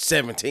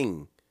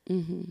 17.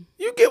 Mm-hmm.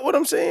 You get what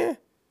I'm saying?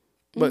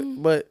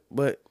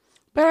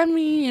 But I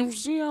mean, if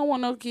she don't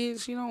want no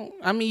kids, she don't.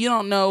 I mean, you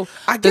don't know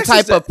the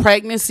type of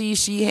pregnancy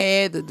she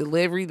had, the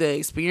delivery, the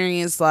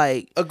experience.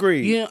 Like,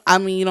 agreed. You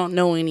don't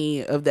know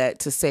any of that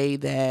to say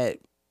that.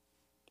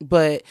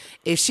 But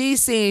if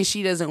she's saying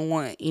she doesn't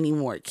want any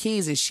more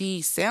kids, and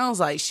she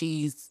sounds like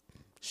she's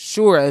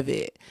sure of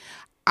it,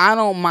 I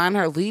don't mind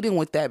her leading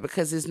with that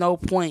because there's no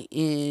point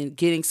in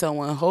getting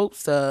someone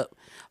hopes up.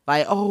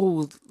 Like,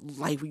 oh,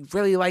 like we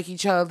really like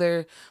each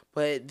other,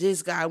 but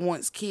this guy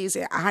wants kids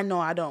and I know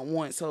I don't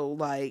want, so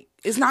like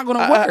it's not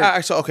gonna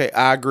work. So okay,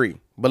 I agree.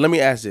 But let me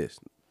ask this.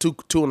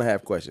 Two and a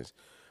half questions.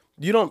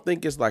 You don't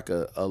think it's like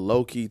a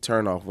low key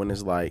turnoff when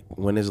it's like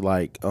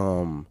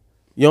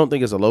you don't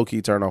think it's a low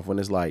key turnoff when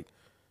it's like,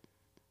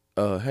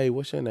 hey,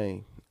 what's your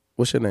name?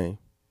 What's your name?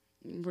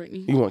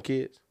 Brittany. You want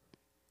kids?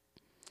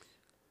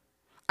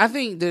 I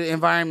think the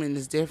environment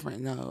is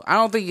different though. I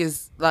don't think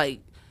it's like,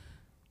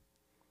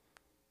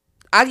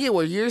 I get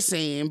what you're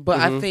saying, but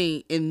I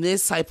think in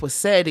this type of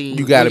setting,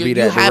 you got to be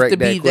that direct. You have to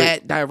be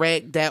that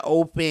direct, that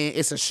open.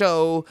 It's a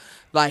show,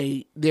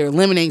 like they're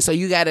eliminating, so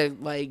you got to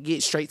like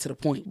get straight to the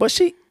point. But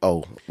we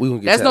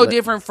gonna get that's no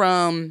different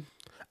from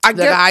the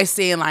guy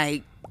saying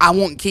like, "I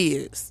want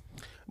kids."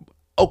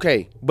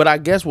 Okay, but I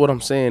guess what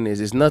I'm saying is,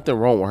 there's nothing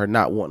wrong with her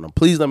not wanting them.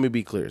 Please let me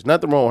be clear. There's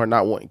nothing wrong with her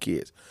not wanting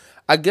kids.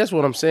 I guess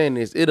what I'm saying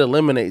is, it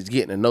eliminates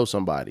getting to know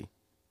somebody.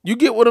 You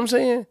get what I'm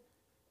saying?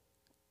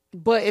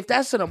 But if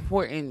that's an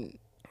important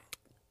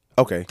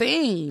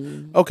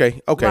thing.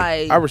 Okay.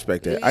 Like, I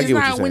respect that. I get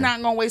what you're saying. We're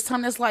not gonna waste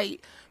time. That's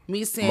like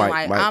me saying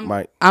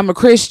I'm a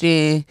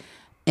Christian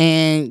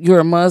and you're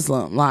a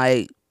Muslim.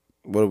 Like,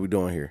 what are we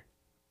doing here?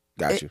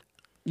 Got you.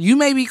 You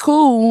may be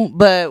cool,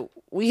 but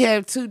we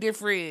have two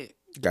different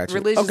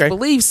religious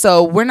beliefs,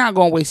 so we're not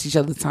gonna waste each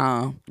other's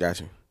time.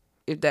 Got you.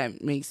 If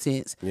that makes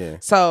sense. Yeah.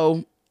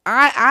 So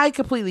I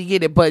completely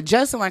get it, but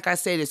Justin, like I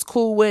said, is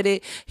cool with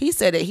it. He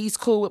said that he's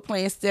cool with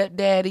playing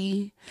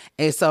stepdaddy,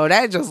 and so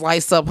that just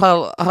lights up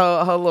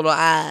her little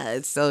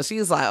eyes. So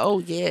she's like, oh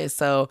yeah.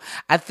 So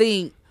I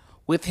think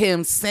with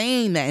him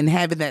saying that and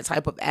having that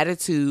type of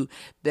attitude,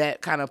 that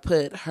kind of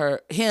put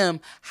him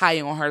high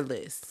on her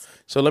list.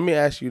 So let me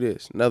ask you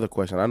this, another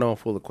question. I know I'm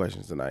full of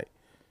questions tonight.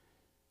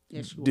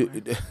 Yes, you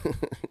are.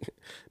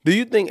 Do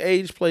you think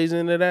age plays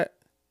into that?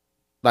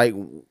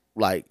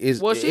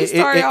 She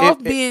started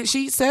off being.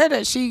 She said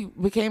that she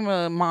became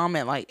a mom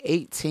at like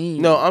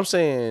 18. No, I'm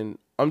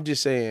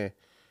just saying.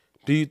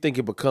 Do you think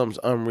it becomes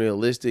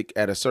unrealistic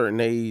at a certain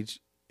age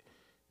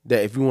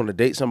that if you want to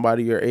date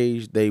somebody your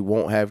age, they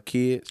won't have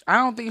kids? I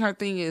don't think her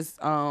thing is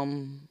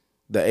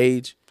the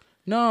age.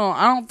 No,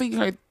 I don't think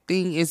her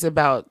thing is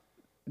about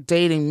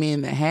dating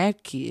men that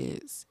had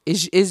kids.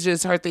 It's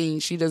just her thing.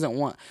 She doesn't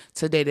want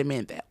to date a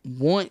man that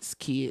wants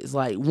kids,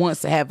 like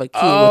wants to have a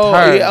kid with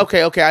her. Yeah,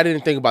 okay. I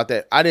didn't think about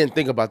that. I didn't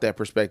think about that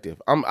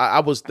perspective. I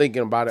was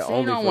thinking about it She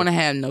only. don't want to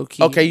have no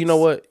kids. Okay, you know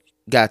what?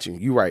 Got you.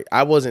 You right.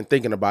 I wasn't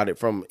thinking about it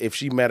from if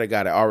she met a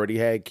guy that already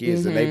had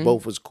kids and they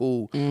both was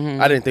cool.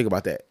 I didn't think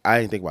about that. I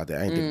didn't think about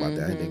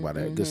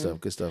that.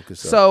 Good stuff.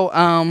 So,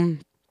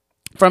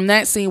 from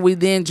that scene, we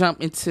then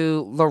jump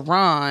into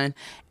LaRon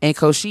and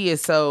Koshia.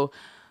 So,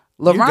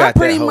 LaRon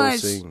pretty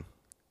much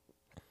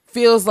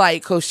feels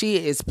like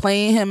Koshia is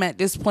playing him at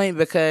this point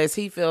because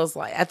he feels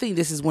like, I think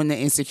this is when the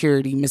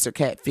insecurity, Mr.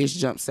 Catfish,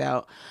 jumps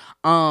out.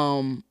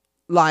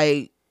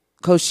 Like,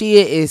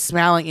 Koshia is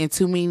smiling in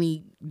too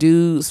many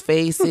dudes'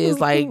 faces.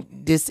 Like,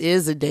 this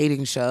is a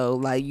dating show.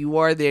 Like, you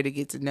are there to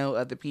get to know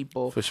other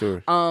people. For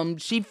sure.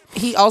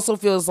 He also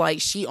feels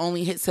like she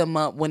only hits him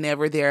up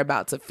whenever they're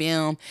about to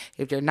film.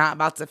 If they're not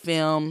about to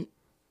film,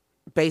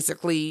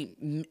 basically,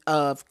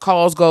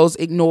 calls goes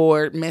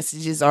ignored,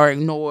 messages are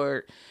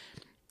ignored.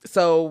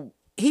 So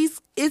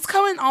it's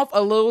coming off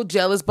a little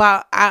jealous,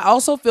 but I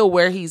also feel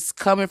where he's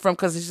coming from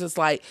because it's just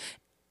like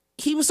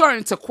he was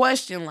starting to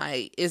question,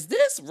 like, is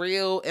this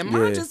real? Am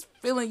I just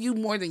feeling you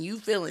more than you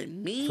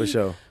feeling me? For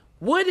sure.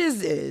 What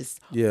is this?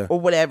 Yeah. Or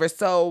whatever.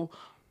 So,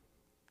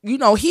 he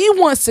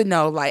wants to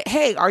know, like,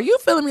 hey, are you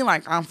feeling me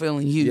like I'm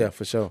feeling you? Yeah,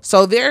 for sure.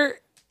 So they're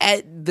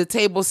at the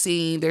table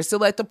scene. They're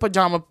still at the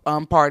pajama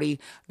party.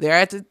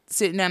 They're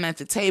sitting down at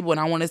the table, and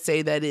I want to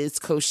say that it's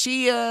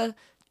Koshia,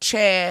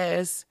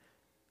 Chaz,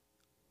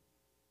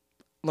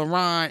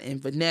 LaRon,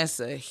 and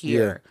Vanessa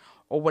here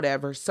or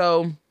whatever.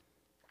 So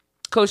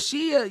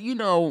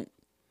Koshia,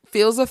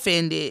 feels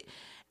offended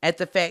at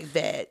the fact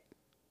that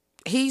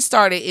he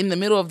started in the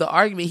middle of the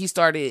argument. He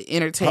started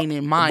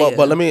entertaining Maya.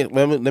 But let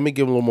me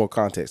give a little more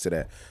context to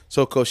that.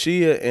 So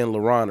Koshia and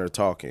LaRon are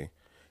talking,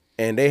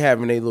 and they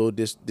having a little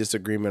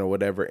disagreement or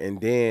whatever,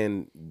 and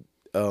then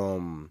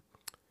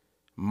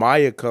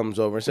Maya comes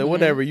over and said,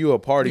 whatever, you a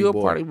party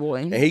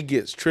boy. And he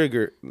gets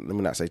triggered. Let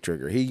me not say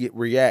trigger. He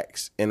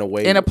reacts in a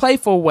way. In a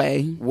playful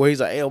way. Where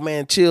he's like, hey,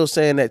 man, chill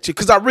saying that.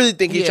 Because I really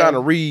think he's trying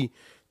to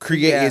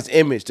recreate his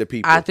image to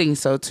people. I think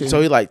so, too. So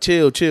he's like,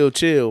 chill.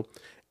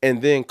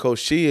 And then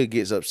Koshia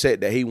gets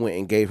upset that he went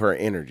and gave her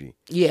energy.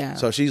 Yeah.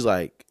 So she's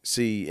like,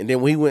 see. And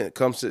then when he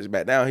comes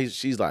back down,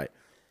 she's like,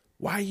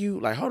 why you,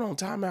 like, hold on,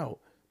 time out.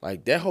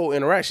 Like, that whole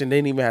interaction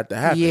didn't even have to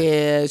happen.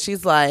 Yeah,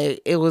 she's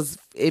like,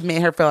 it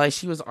made her feel like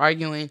she was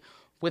arguing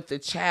with the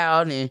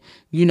child, and,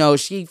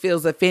 she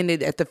feels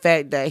offended at the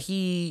fact that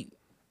he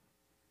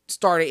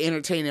started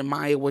entertaining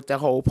Maya with the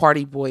whole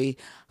party boy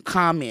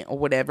comment or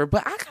whatever.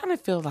 But I kind of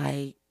feel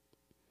like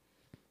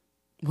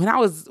when I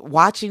was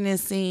watching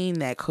this scene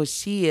that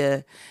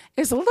Koshia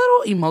is a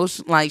little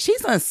emotional, like,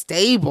 she's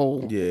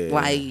unstable. Yeah.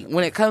 Like,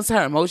 when it comes to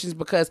her emotions,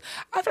 because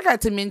I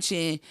forgot to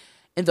mention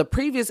in the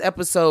previous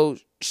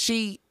episode,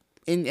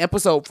 in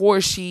episode 4,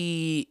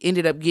 she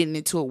ended up getting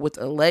into it with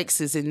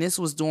Alexis, and this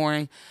was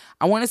during,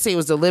 I want to say it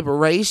was the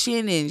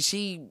Liberation, and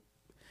she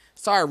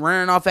started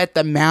running off at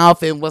the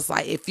mouth and was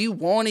like, if you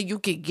want it, you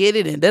could get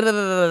it, and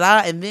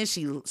da-da-da-da-da, and then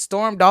she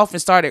stormed off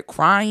and started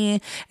crying,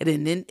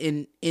 and then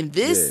in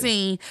this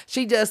scene,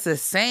 she does the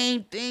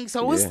same thing,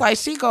 so it's like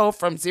she go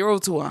from 0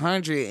 to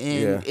 100,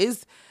 and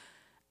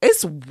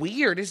it's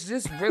weird. It's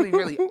just really,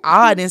 really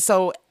odd. And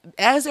so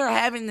as they're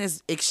having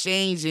this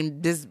exchange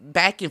and this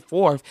back and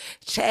forth,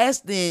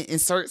 Chaz then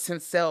inserts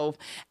himself,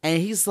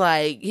 and he's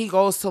like, he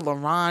goes to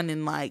LaRon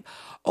and like,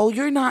 oh,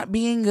 you're not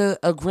being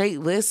a great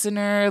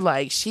listener.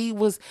 Like, she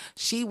was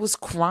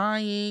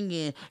crying,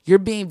 and you're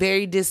being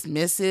very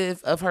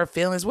dismissive of her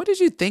feelings. What did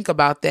you think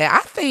about that? I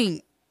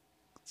think,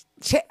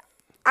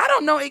 I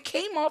don't know. It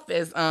came off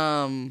as,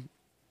 I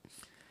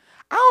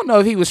don't know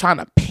if he was trying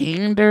to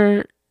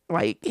pander.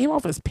 Like, came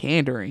off as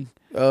pandering.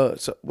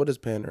 So what does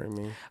pandering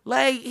mean?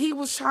 Like, he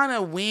was trying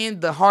to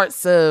win the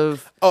hearts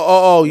of yeah.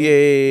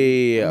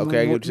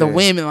 Okay, I get the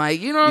women.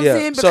 Like, you know what I'm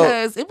saying?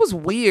 Because it was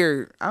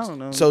weird. I don't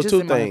know. So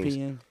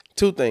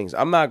two things.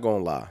 I'm not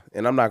gonna lie,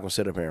 and I'm not gonna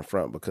sit up here in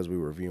front because we're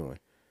reviewing.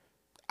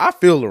 I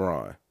feel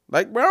LaRon.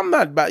 Like, bro, I'm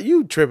not about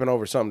you tripping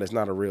over something that's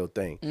not a real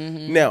thing.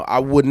 Mm-hmm. Now, I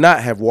would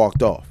not have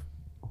walked off.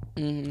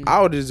 Mm-hmm.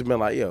 I would have just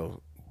been like,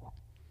 yo,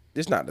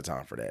 it's not the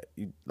time for that.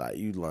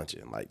 You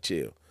lunching, like,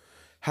 chill.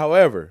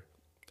 However,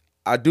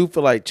 I do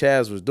feel like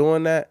Chaz was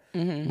doing that,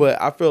 but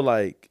I feel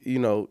like,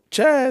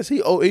 Chaz, he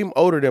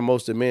older than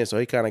most of the men, so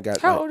he kind of got.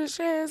 How old is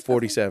Chaz?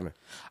 47.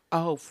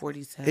 Oh,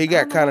 47. He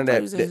got kind of that.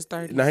 He was in his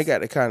 30s. No, he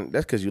got the kind of,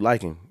 that's because you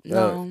like him.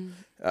 No,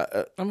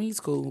 I mean, he's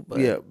cool, but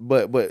yeah,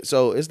 but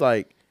so it's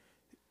like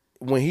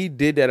when he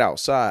did that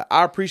outside,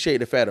 I appreciate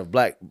the fact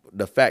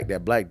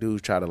that black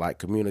dudes try to like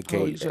communicate,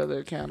 hold each other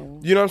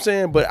accountable. You know what I'm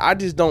saying? But I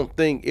just don't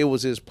think it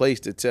was his place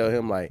to tell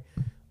him like,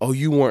 oh,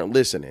 you weren't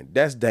listening.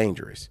 That's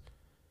dangerous.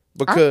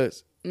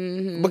 Because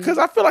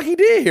I feel like he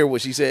did hear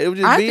what she said. It was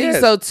just BS. I think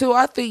so too.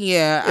 I think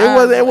it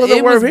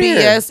wasn't worth hearing.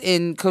 BS,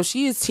 and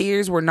Koshia's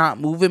tears were not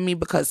moving me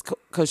because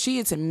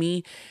Koshia, to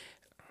me,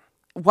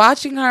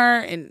 watching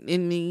her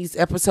in these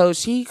episodes,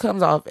 she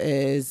comes off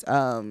as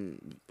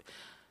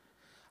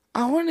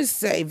I want to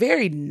say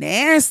very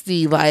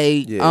nasty.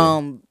 Like,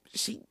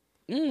 she,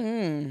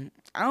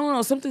 I don't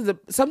know,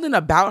 something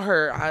about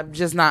her I'm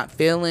just not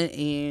feeling,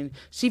 and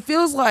she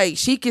feels like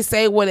she can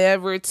say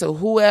whatever to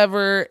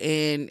whoever,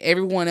 and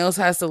everyone else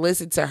has to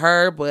listen to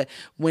her. But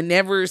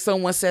whenever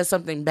someone says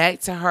something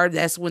back to her,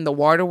 that's when the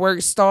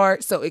waterworks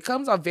start. So it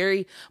comes off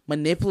very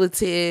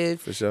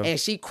manipulative, for sure. And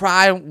she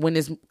cry when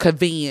it's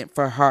convenient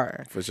for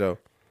her, for sure.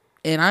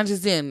 And I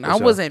just didn't. I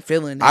wasn't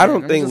feeling it. I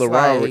don't think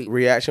LaRon's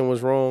reaction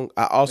was wrong.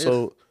 I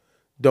also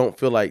don't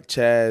feel like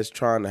Chaz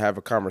trying to have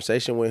a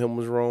conversation with him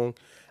was wrong.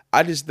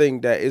 I just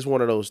think that it's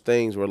one of those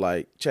things where,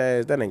 like,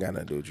 Chaz, that ain't got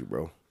nothing to do with you,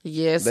 bro.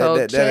 Yeah, so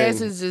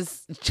Chaz is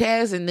just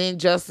Chaz, and then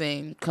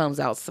Justin comes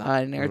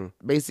outside and they're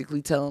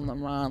basically telling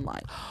LaRon,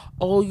 like,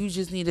 "Oh, you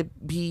just need to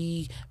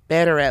be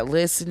better at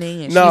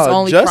listening." And she's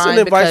only Justin's crying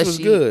advice was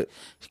good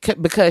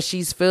because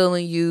she's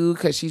feeling you,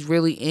 because she's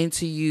really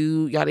into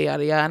you, yada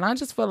yada yada. And I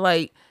just felt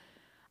like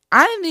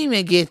I didn't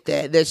even get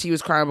that she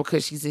was crying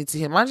because she's into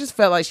him. I just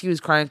felt like she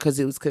was crying because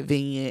it was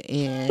convenient,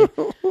 and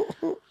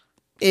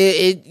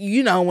it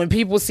you know, when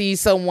people see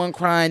someone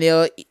crying,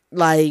 they'll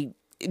like.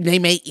 They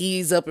may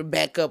ease up and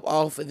back up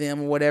off of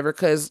them or whatever,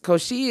 because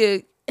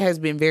she has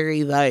been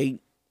very like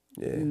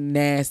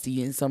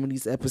nasty in some of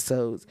these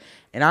episodes,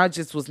 and I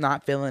just was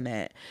not feeling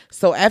that.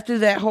 So after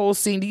that whole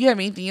scene, do you have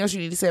anything else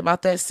you need to say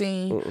about that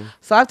scene?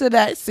 So after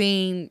that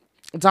scene,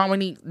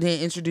 Dominique then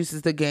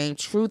introduces the game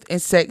Truth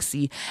and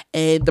Sexy,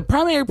 and the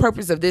primary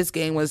purpose of this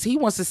game was he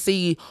wants to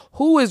see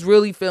who is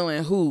really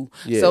feeling who.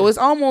 So it's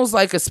almost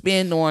like a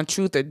spin on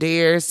Truth or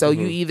Dare. So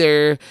you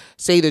either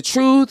say the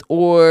truth,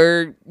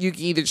 or you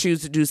can either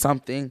choose to do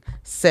something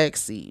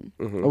sexy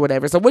or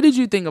whatever. So what did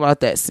you think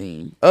about that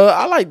scene?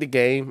 I like the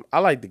game.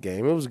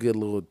 It was a good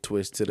little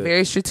twist to the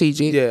very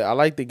strategic. Yeah, I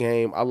like the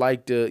game. I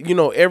like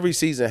every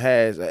season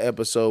has an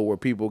episode where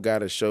people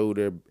gotta show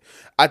their.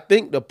 I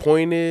think the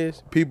point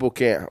is people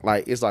can't,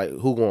 like, it's like,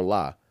 who gonna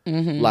lie?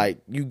 Like,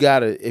 you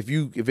gotta, if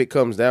it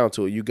comes down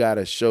to it, you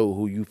gotta show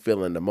who you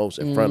feeling the most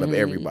in front of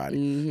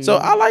everybody. So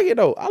I like it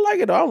though.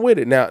 I'm with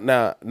it. Now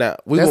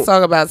let's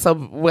talk about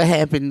what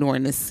happened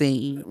during the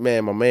scene.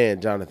 Man, my man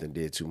Jonathan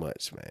did too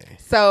much, man.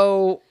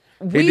 So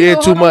he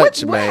did too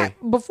much, man.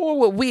 Before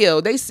with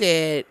Will, they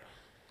said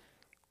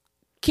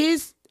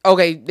kiss.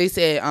 Okay, they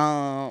said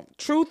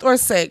Truth or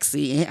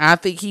Sexy, and I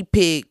think he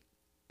picked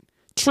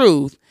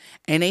Truth.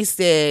 And they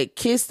said,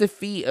 kiss the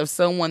feet of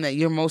someone that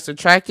you're most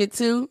attracted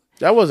to.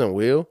 That wasn't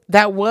Will.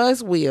 That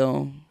was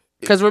Will.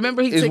 Because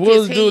remember, he took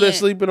Will's his hand. dude that's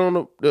sleeping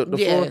on the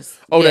yes,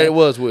 floor? Oh, that it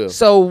was Will.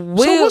 So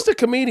what's the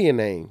comedian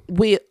name?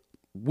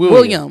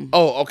 William.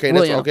 Oh, okay.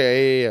 William. That's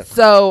okay. Yeah.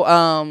 So,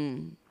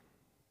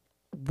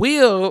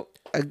 Will,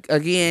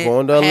 again,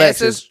 going to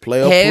Alexis,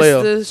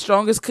 has the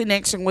strongest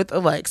connection with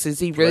Alexis.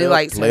 He really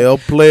likes her.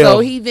 Player. So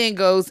he then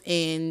goes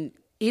and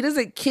he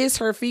doesn't kiss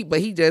her feet,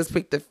 but he does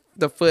pick the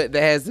foot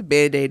that has the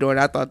Band-Aid on.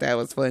 I thought that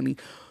was funny.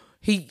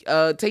 He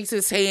takes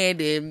his hand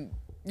and,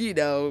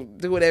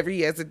 do whatever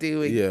he has to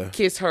do and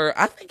kiss her.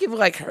 I think it was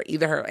like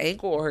either her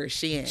ankle or her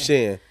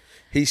shin.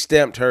 He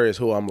stamped her as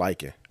who I'm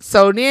liking.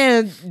 So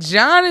then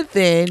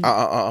Jonathan.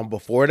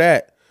 Before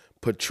that,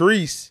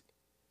 Patrice.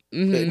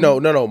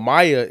 No.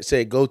 Maya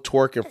said go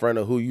twerk in front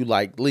of who you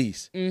like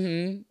least.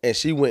 And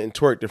she went and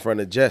twerked in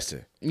front of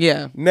Justin.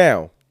 Yeah.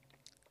 Now,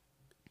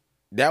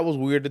 that was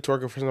weird to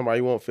twerk in front of somebody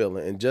you won't feel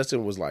it. And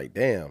Justin was like,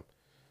 damn.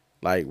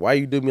 Like, why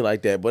you do me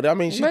like that? But I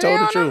mean, she told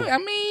the truth. I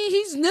mean,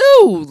 he's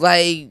new.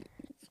 Like,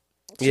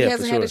 she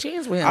hasn't had a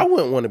chance with him. I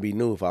wouldn't want to be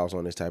new if I was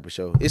on this type of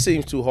show. It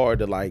seems too hard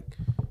to like.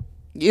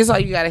 It's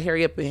like you got to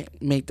hurry up and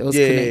make those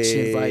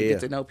connections, get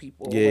to know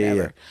people or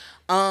whatever.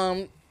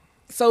 Yeah.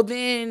 So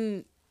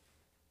then,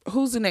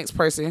 who's the next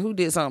person? Who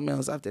did something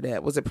else after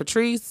that? Was it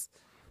Patrice?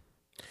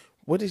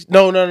 No.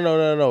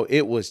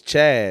 It was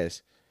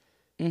Chaz,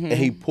 and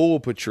he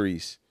pulled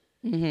Patrice.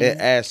 And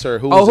asked her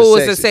who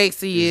was the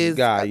sexiest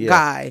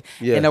guy.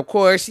 Yeah. And of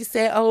course she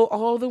said, "Oh,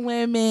 all the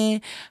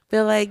women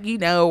feel like you're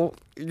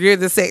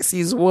the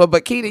sexiest one."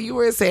 But Keita, you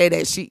were saying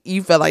that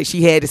you felt like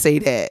she had to say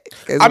that.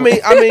 I mean,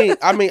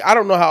 I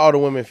don't know how all the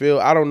women feel.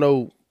 I don't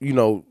know,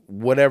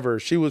 whatever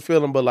she was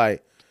feeling, but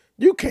like,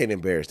 you can't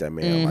embarrass that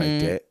man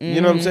like that.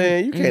 You know what I'm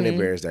saying? You can't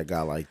embarrass that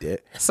guy like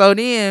that. So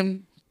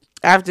then,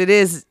 after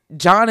this,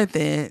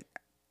 Jonathan,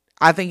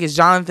 I think it's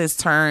Jonathan's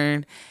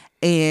turn,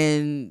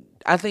 and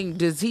I think,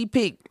 does he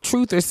pick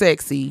Truth or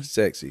Sexy?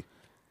 Sexy.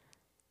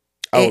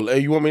 Oh,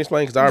 you want me to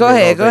explain? Go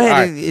ahead.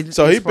 Right.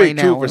 So he picked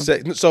Truth or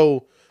Sexy.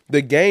 So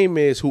the game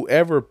is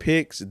whoever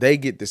picks, they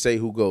get to say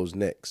who goes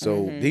next.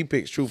 So he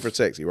picks Truth or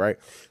Sexy, right?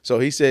 So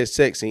he says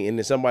Sexy, and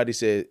then somebody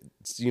said,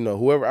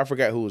 whoever, I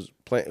forgot who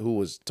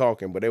was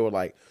talking, but they were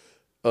like,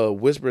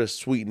 whisper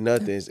sweet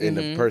nothings in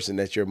the person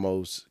that you're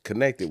most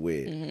connected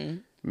with.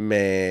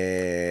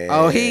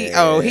 Man. He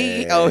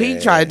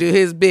tried to do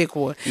his big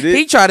one.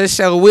 He tried to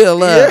show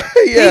Will up.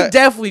 Yeah. He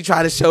definitely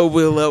tried to show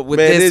Will up with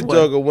this one. Man,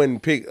 this joker went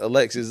and picked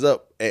Alexis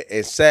up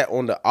and sat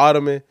on the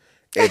ottoman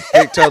and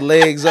picked her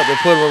legs up and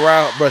put them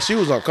around. Bro, she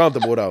was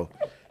uncomfortable though.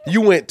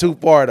 You went too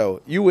far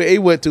though. He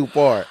went too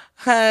far.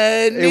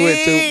 Honey, It went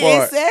too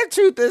far. It said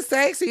truth is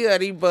sexy,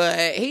 honey,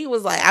 but he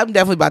was like, I'm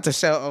definitely about to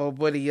show old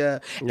buddy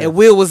up. Yeah. And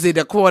Will was in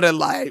the corner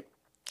like,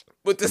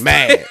 with the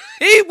mad.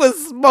 He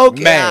was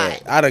smoking.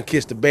 Mad. I done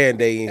kissed the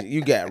Band-Aid and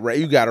you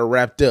got her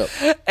wrapped up.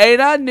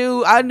 And I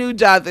knew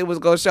Jonathan was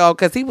gonna show up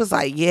because he was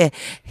like, yeah,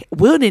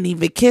 Will didn't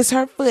even kiss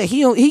her foot.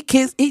 He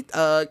kissed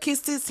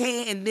his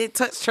hand and then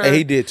touched her. And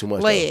he did too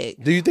much. Leg.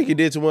 Though. Do you think he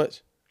did too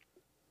much?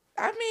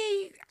 I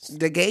mean,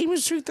 the game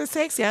is truth or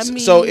sexy. I mean,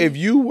 so if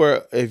you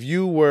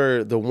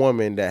were the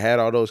woman that had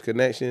all those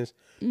connections,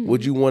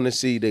 would you want to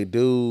see the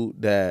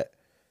dude that,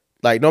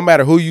 like, no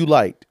matter who you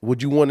liked,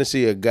 would you want to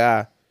see a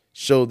guy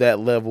show that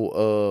level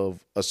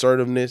of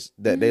assertiveness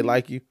that they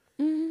like you?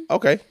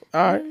 Okay,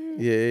 all right,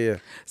 yeah.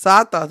 So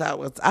I thought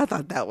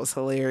that was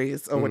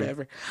hilarious or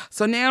whatever.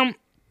 So now,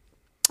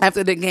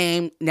 after the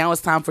game, now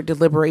it's time for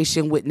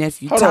deliberation with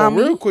nephew Hold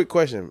Tommy. on, real quick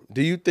question: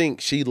 do you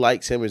think she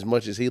likes him as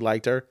much as he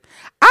liked her?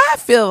 I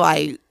feel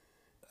like,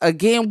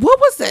 again, what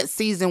was that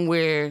season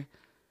where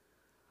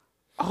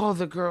all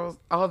the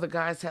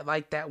guys had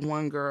like that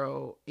one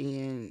girl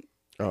and.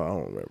 Oh, I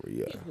don't remember.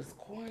 Yeah. It was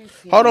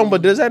quarantine. Hold on,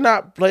 but does that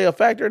not play a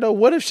factor though?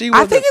 What if she?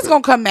 I think it's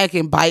gonna come back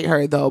and bite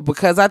her though,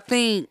 because I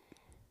think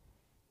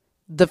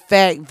the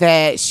fact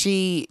that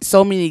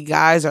so many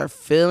guys are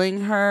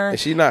feeling her, and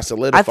she's not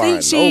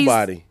solidifying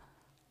nobody.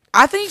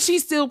 I think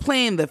she's still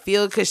playing the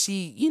field because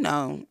she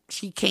can,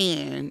 she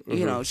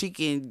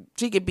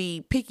can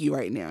be picky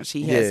right now.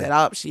 She has that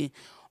option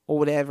or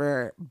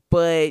whatever,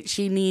 but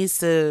she needs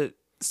to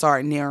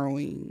start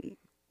narrowing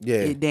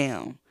it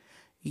down.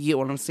 You get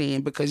what I'm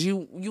saying? Because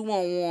you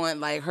won't want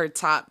like her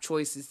top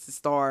choices to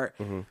start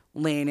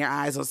laying their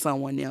eyes on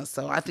someone else.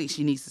 So I think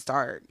she needs to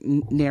start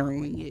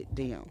narrowing it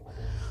down.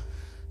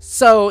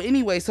 So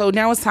anyway, so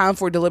now it's time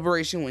for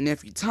deliberation with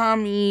nephew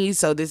Tommy.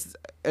 So this,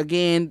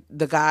 again,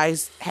 the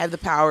guys have the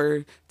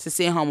power to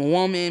send home a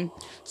woman.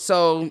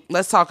 So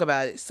let's talk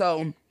about it.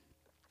 So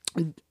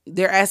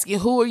they're asking,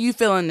 who are you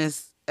feeling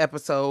this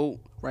episode,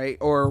 right?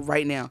 Or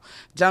right now?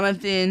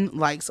 Jonathan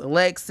likes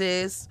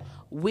Alexis.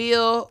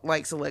 Will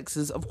likes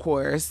Alexis, of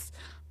course.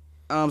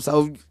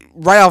 So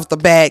right off the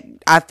bat,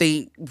 I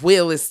think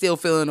Will is still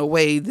feeling a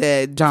way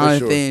that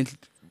Jonathan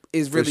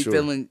is really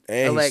feeling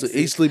Alexis.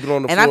 He's sleeping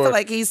on the floor. And I feel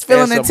like he's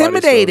feeling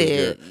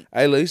intimidated.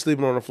 Hey, look, he's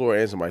sleeping on the floor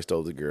and somebody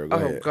stole the girl. Go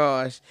ahead.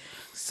 Gosh.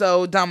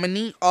 So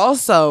Dominique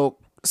also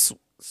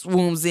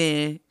swoons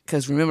in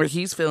because remember,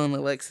 he's feeling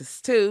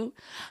Alexis too.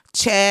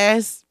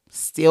 Chaz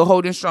still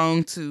holding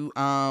strong to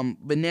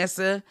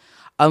Vanessa.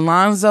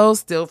 Alonzo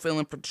still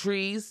feeling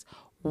Patrice.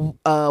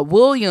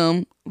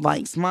 William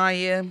likes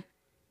Maya.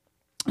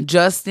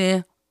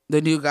 Justin,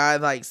 the new guy,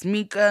 likes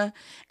Mika.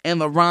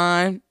 And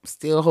LaRon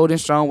still holding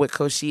strong with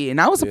Koshia. And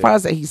I was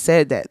surprised that he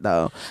said that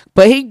though.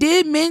 But he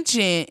did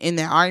mention in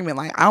that argument,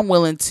 like, I'm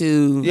willing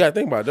to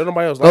think about it. Don't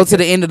nobody else go to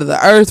the end of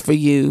the earth for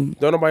you.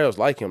 Don't nobody else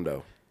like him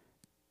though.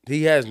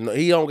 He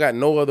don't got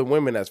no other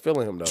women that's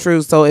feeling him though.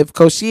 True. So if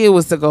Koshia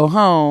was to go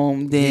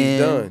home,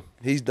 then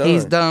He's done.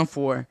 He's done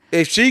for.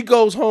 If she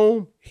goes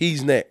home,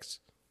 he's next.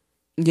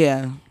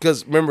 Yeah,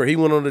 because remember he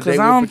went on the date with Patrice. Because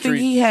I don't think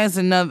he has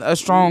a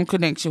strong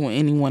connection with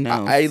anyone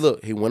else. Hey,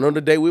 look, he went on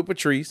the date with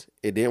Patrice.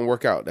 It didn't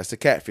work out. That's a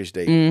catfish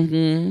date.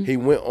 He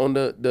went on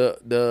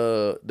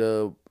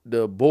the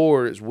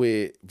boards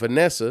with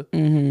Vanessa,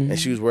 and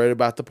she was worried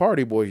about the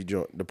party boy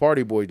joint.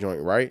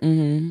 Right?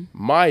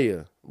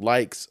 Maya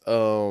likes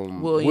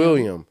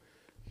William.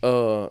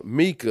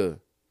 Mika.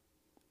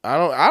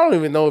 I don't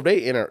even know if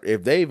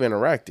they've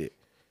interacted.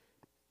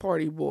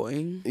 Party boy.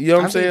 You know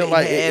what I'm saying?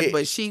 Like,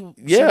 but she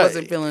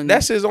wasn't feeling.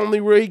 That's his only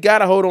real. He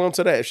gotta hold on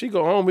to that. If she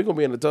go home, we gonna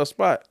be in a tough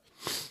spot.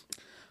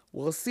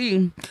 We'll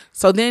see.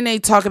 So then they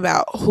talk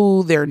about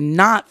who they're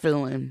not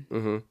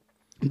feeling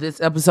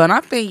this episode. And I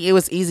think it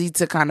was easy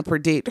to kind of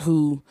predict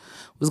who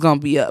was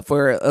gonna be up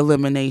for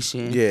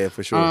elimination. Yeah,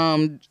 for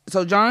sure.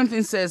 So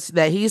Jonathan says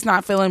that he's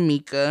not feeling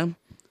Mika.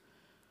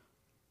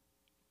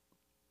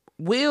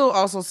 Will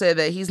also said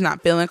that he's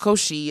not feeling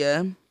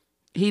Koshia.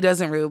 He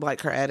doesn't really like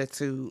her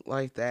attitude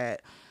like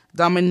that.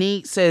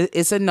 Dominique says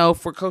it's a no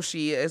for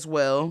Koshia as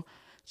well.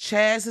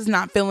 Chaz is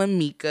not feeling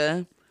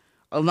Mika.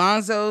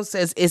 Alonzo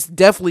says it's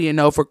definitely a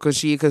no for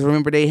Koshia because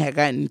remember they had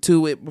gotten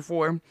to it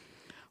before.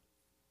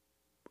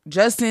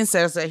 Justin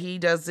says that he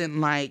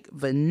doesn't like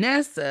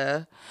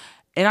Vanessa.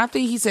 And I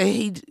think he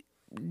said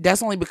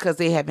that's only because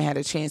they haven't had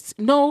a chance.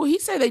 No, he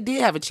said they did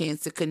have a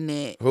chance to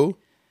connect. Who?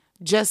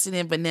 Justin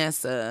and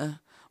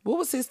Vanessa. What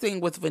was his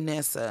thing with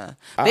Vanessa?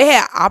 They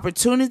had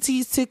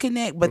opportunities to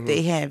connect, but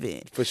they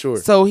haven't. For sure.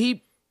 So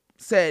he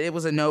said it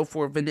was a no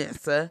for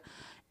Vanessa.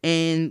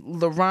 And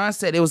LaRon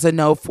said it was a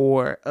no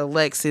for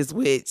Alexis,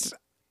 which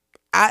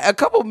a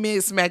couple men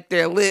smacked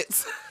their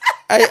lips.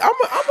 Hey, I'm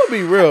gonna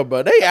be real,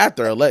 bro. They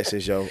after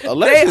Alexis, yo.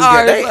 Alexis,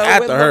 they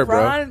after her,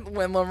 bro.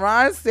 When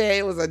LaRon said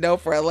it was a no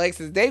for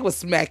Alexis, they was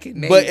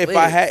smacking their lips.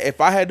 If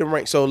I had to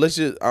rank, so let's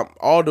just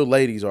all the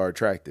ladies are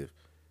attractive.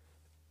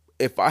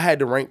 If I had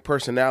to rank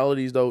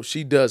personalities, though,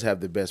 she does have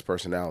the best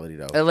personality,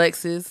 though.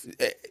 Alexis.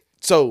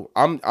 So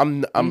I'm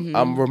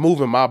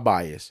removing my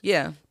bias.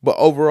 Yeah. But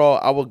overall,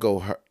 I would go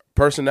her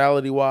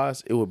personality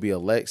wise, it would be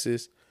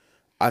Alexis.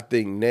 I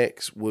think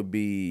next would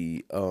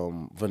be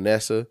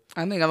Vanessa.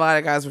 I think a lot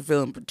of guys were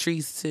feeling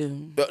Patrice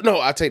too. No,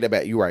 I take that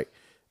back. You're right.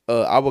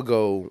 I would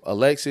go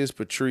Alexis,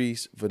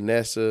 Patrice,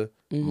 Vanessa,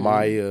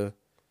 Maya.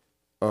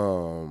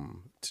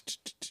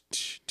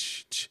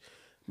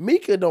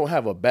 Mika don't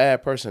have a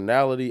bad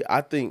personality.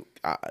 I think,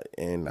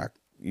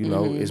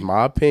 it's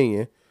my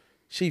opinion.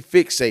 She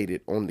fixated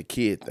on the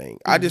kid thing.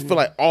 I just feel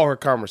like all her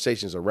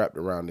conversations are wrapped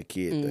around the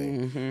kid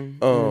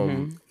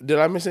thing. Did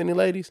I miss any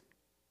ladies?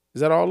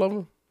 Is that all of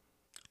them?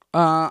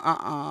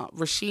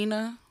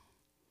 Rashina,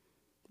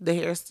 the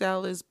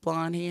hairstylist,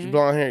 blonde hair.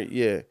 Blonde hair,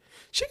 yeah.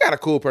 She got a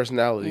cool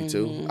personality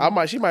too.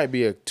 She might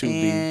be a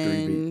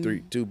 2B,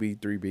 3B,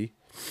 3B.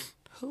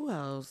 Who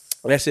else?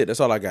 That's it.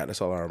 That's all I got.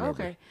 That's all I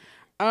remember.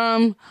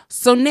 Okay.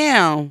 So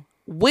now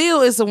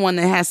Will is the one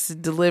that has to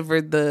deliver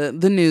the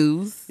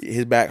news.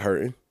 His back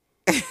hurting.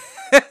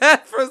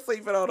 For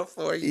sleeping on the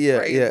floor.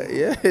 Yeah.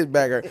 His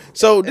back hurting.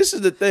 So this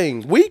is the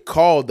thing. We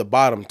called the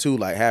bottom two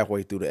like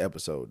halfway through the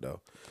episode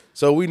though.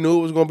 So we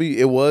knew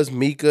it was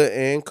Mika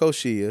and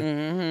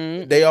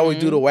Koshia. They always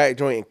do the whack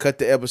joint and cut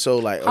the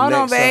episode like. Hold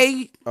on,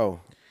 babe. Oh,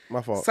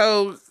 my fault.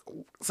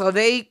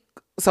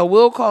 So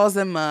Will calls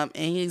them up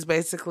and he's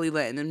basically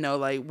letting them know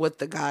like what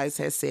the guys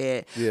had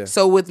said. Yeah.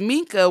 So with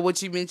Mika,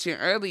 what you mentioned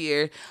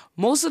earlier,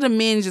 most of the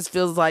men just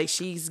feels like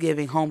she's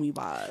giving homie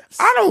vibes.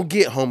 I don't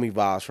get homie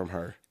vibes from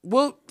her.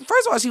 Well,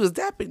 first of all, she was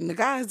dapping the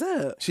guys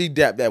up. She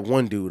dapped that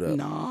one dude up.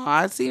 No,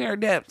 I seen her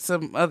dap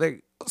some other.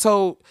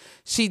 So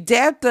she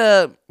dapped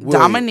up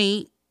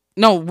Dominique.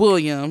 No,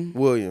 William.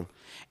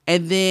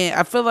 And then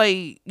I feel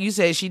like you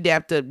said she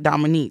dapped up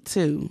Dominique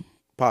too.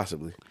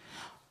 Possibly.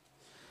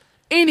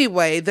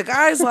 Anyway, the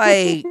guy's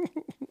like,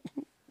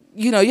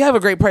 you have a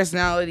great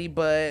personality,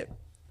 but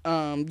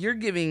you're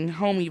giving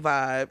homie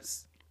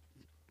vibes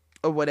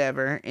or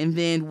whatever. And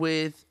then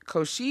with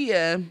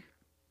Koshia,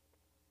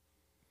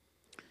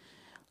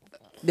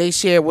 they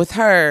shared with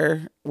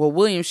her,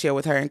 William shared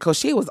with her, and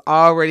Koshia was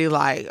already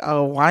like,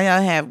 oh, why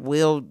y'all have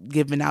Will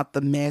giving out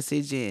the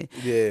message? And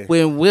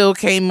when Will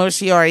came up,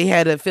 she already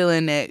had a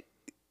feeling that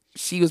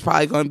she was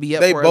probably going to be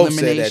up for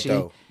elimination. They both said that,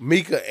 though.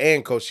 Mika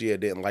and Koshia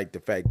didn't like the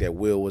fact that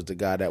Will was the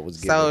guy that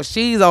was giving. So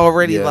she's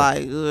already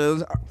like,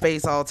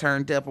 face all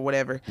turned up or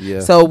whatever. Yeah.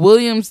 So Will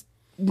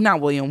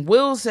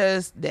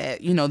says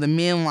that, the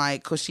men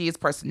like Koshia's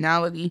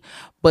personality,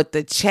 but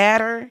the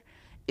chatter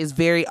is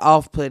very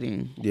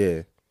off-putting.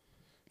 Yeah.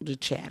 The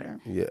chatter.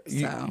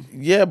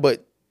 Yeah.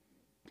 But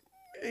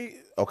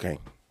okay.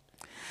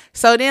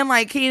 So then,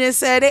 like Keenan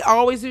said, they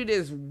always do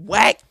this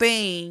whack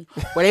thing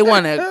where they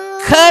want to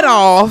cut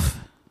off.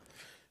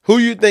 Who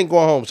you think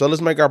going home? So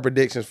let's make our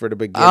predictions for the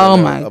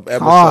beginning of episode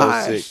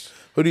gosh. 6.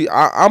 Who do you?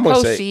 I'm gonna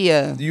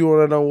Koshia. say. You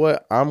want to know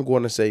what? I'm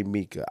going to say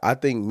Mika. I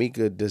think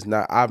Mika does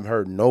not. I've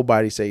heard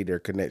nobody say their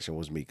connection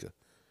was Mika.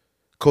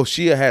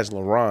 Koshia has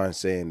LaRon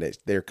saying that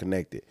they're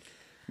connected.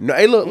 No,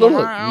 hey, look.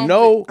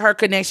 No, her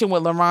connection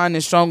with LaRon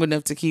is strong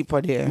enough to keep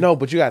her there. No,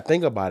 but you got to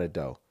think about it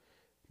though.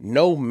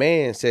 No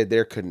man said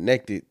they're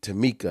connected to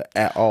Mika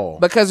at all.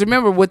 Because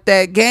remember, with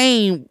that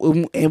game,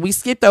 and we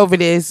skipped over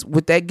this,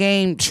 with that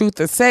game, Truth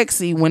or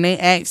Sexy, when they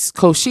asked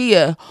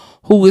Koshia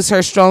who is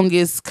her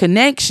strongest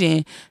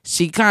connection,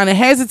 she kind of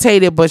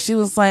hesitated, but she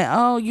was like,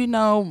 oh,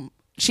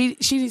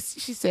 she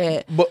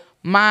said, but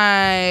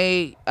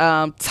my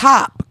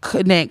top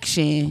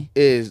connection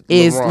is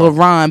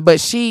LaRon.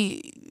 But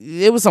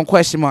it was some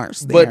question marks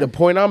there. But the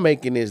point I'm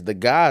making is the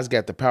guys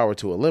got the power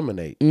to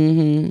eliminate.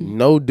 Mm-hmm.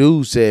 No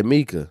dude said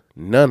Mika.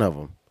 None of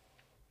them.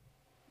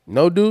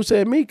 No dude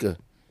said Mika.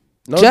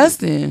 No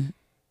Justin.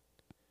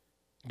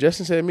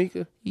 Justin said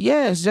Mika?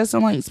 Yes,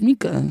 Justin likes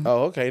Mika.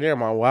 Oh, okay. Never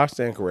mind. Well, I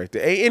stand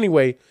corrected. Hey,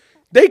 anyway,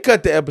 they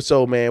cut the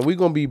episode, man. We're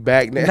going to be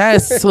back now.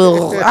 That's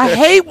so... don't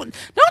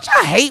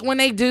y'all hate when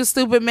they do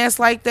stupid mess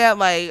like that?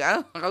 Like,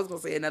 I was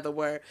going to say another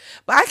word.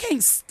 But I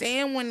can't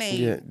stand when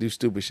they... do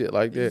stupid shit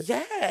like that.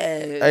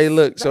 Yes. Hey,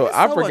 look.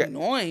 I forgot.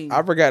 Annoying.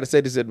 I forgot to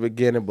say this at the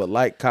beginning, but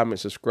like, comment,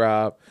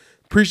 subscribe.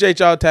 Appreciate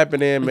y'all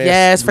tapping in, man.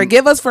 Yes.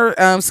 Forgive us for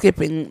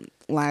skipping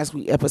last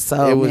week's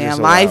episode, man.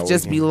 Life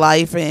just be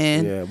life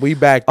and... Yeah, we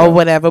back. Or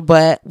whatever,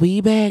 but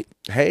we back.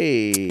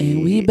 Hey.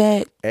 And we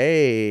back.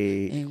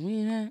 Hey. And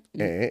we back.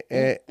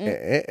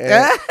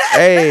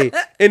 Hey.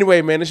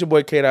 Anyway, man, it's your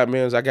boy Kdot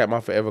Mills. I got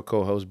my forever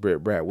co-host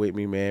Britt with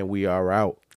me, man. We are out.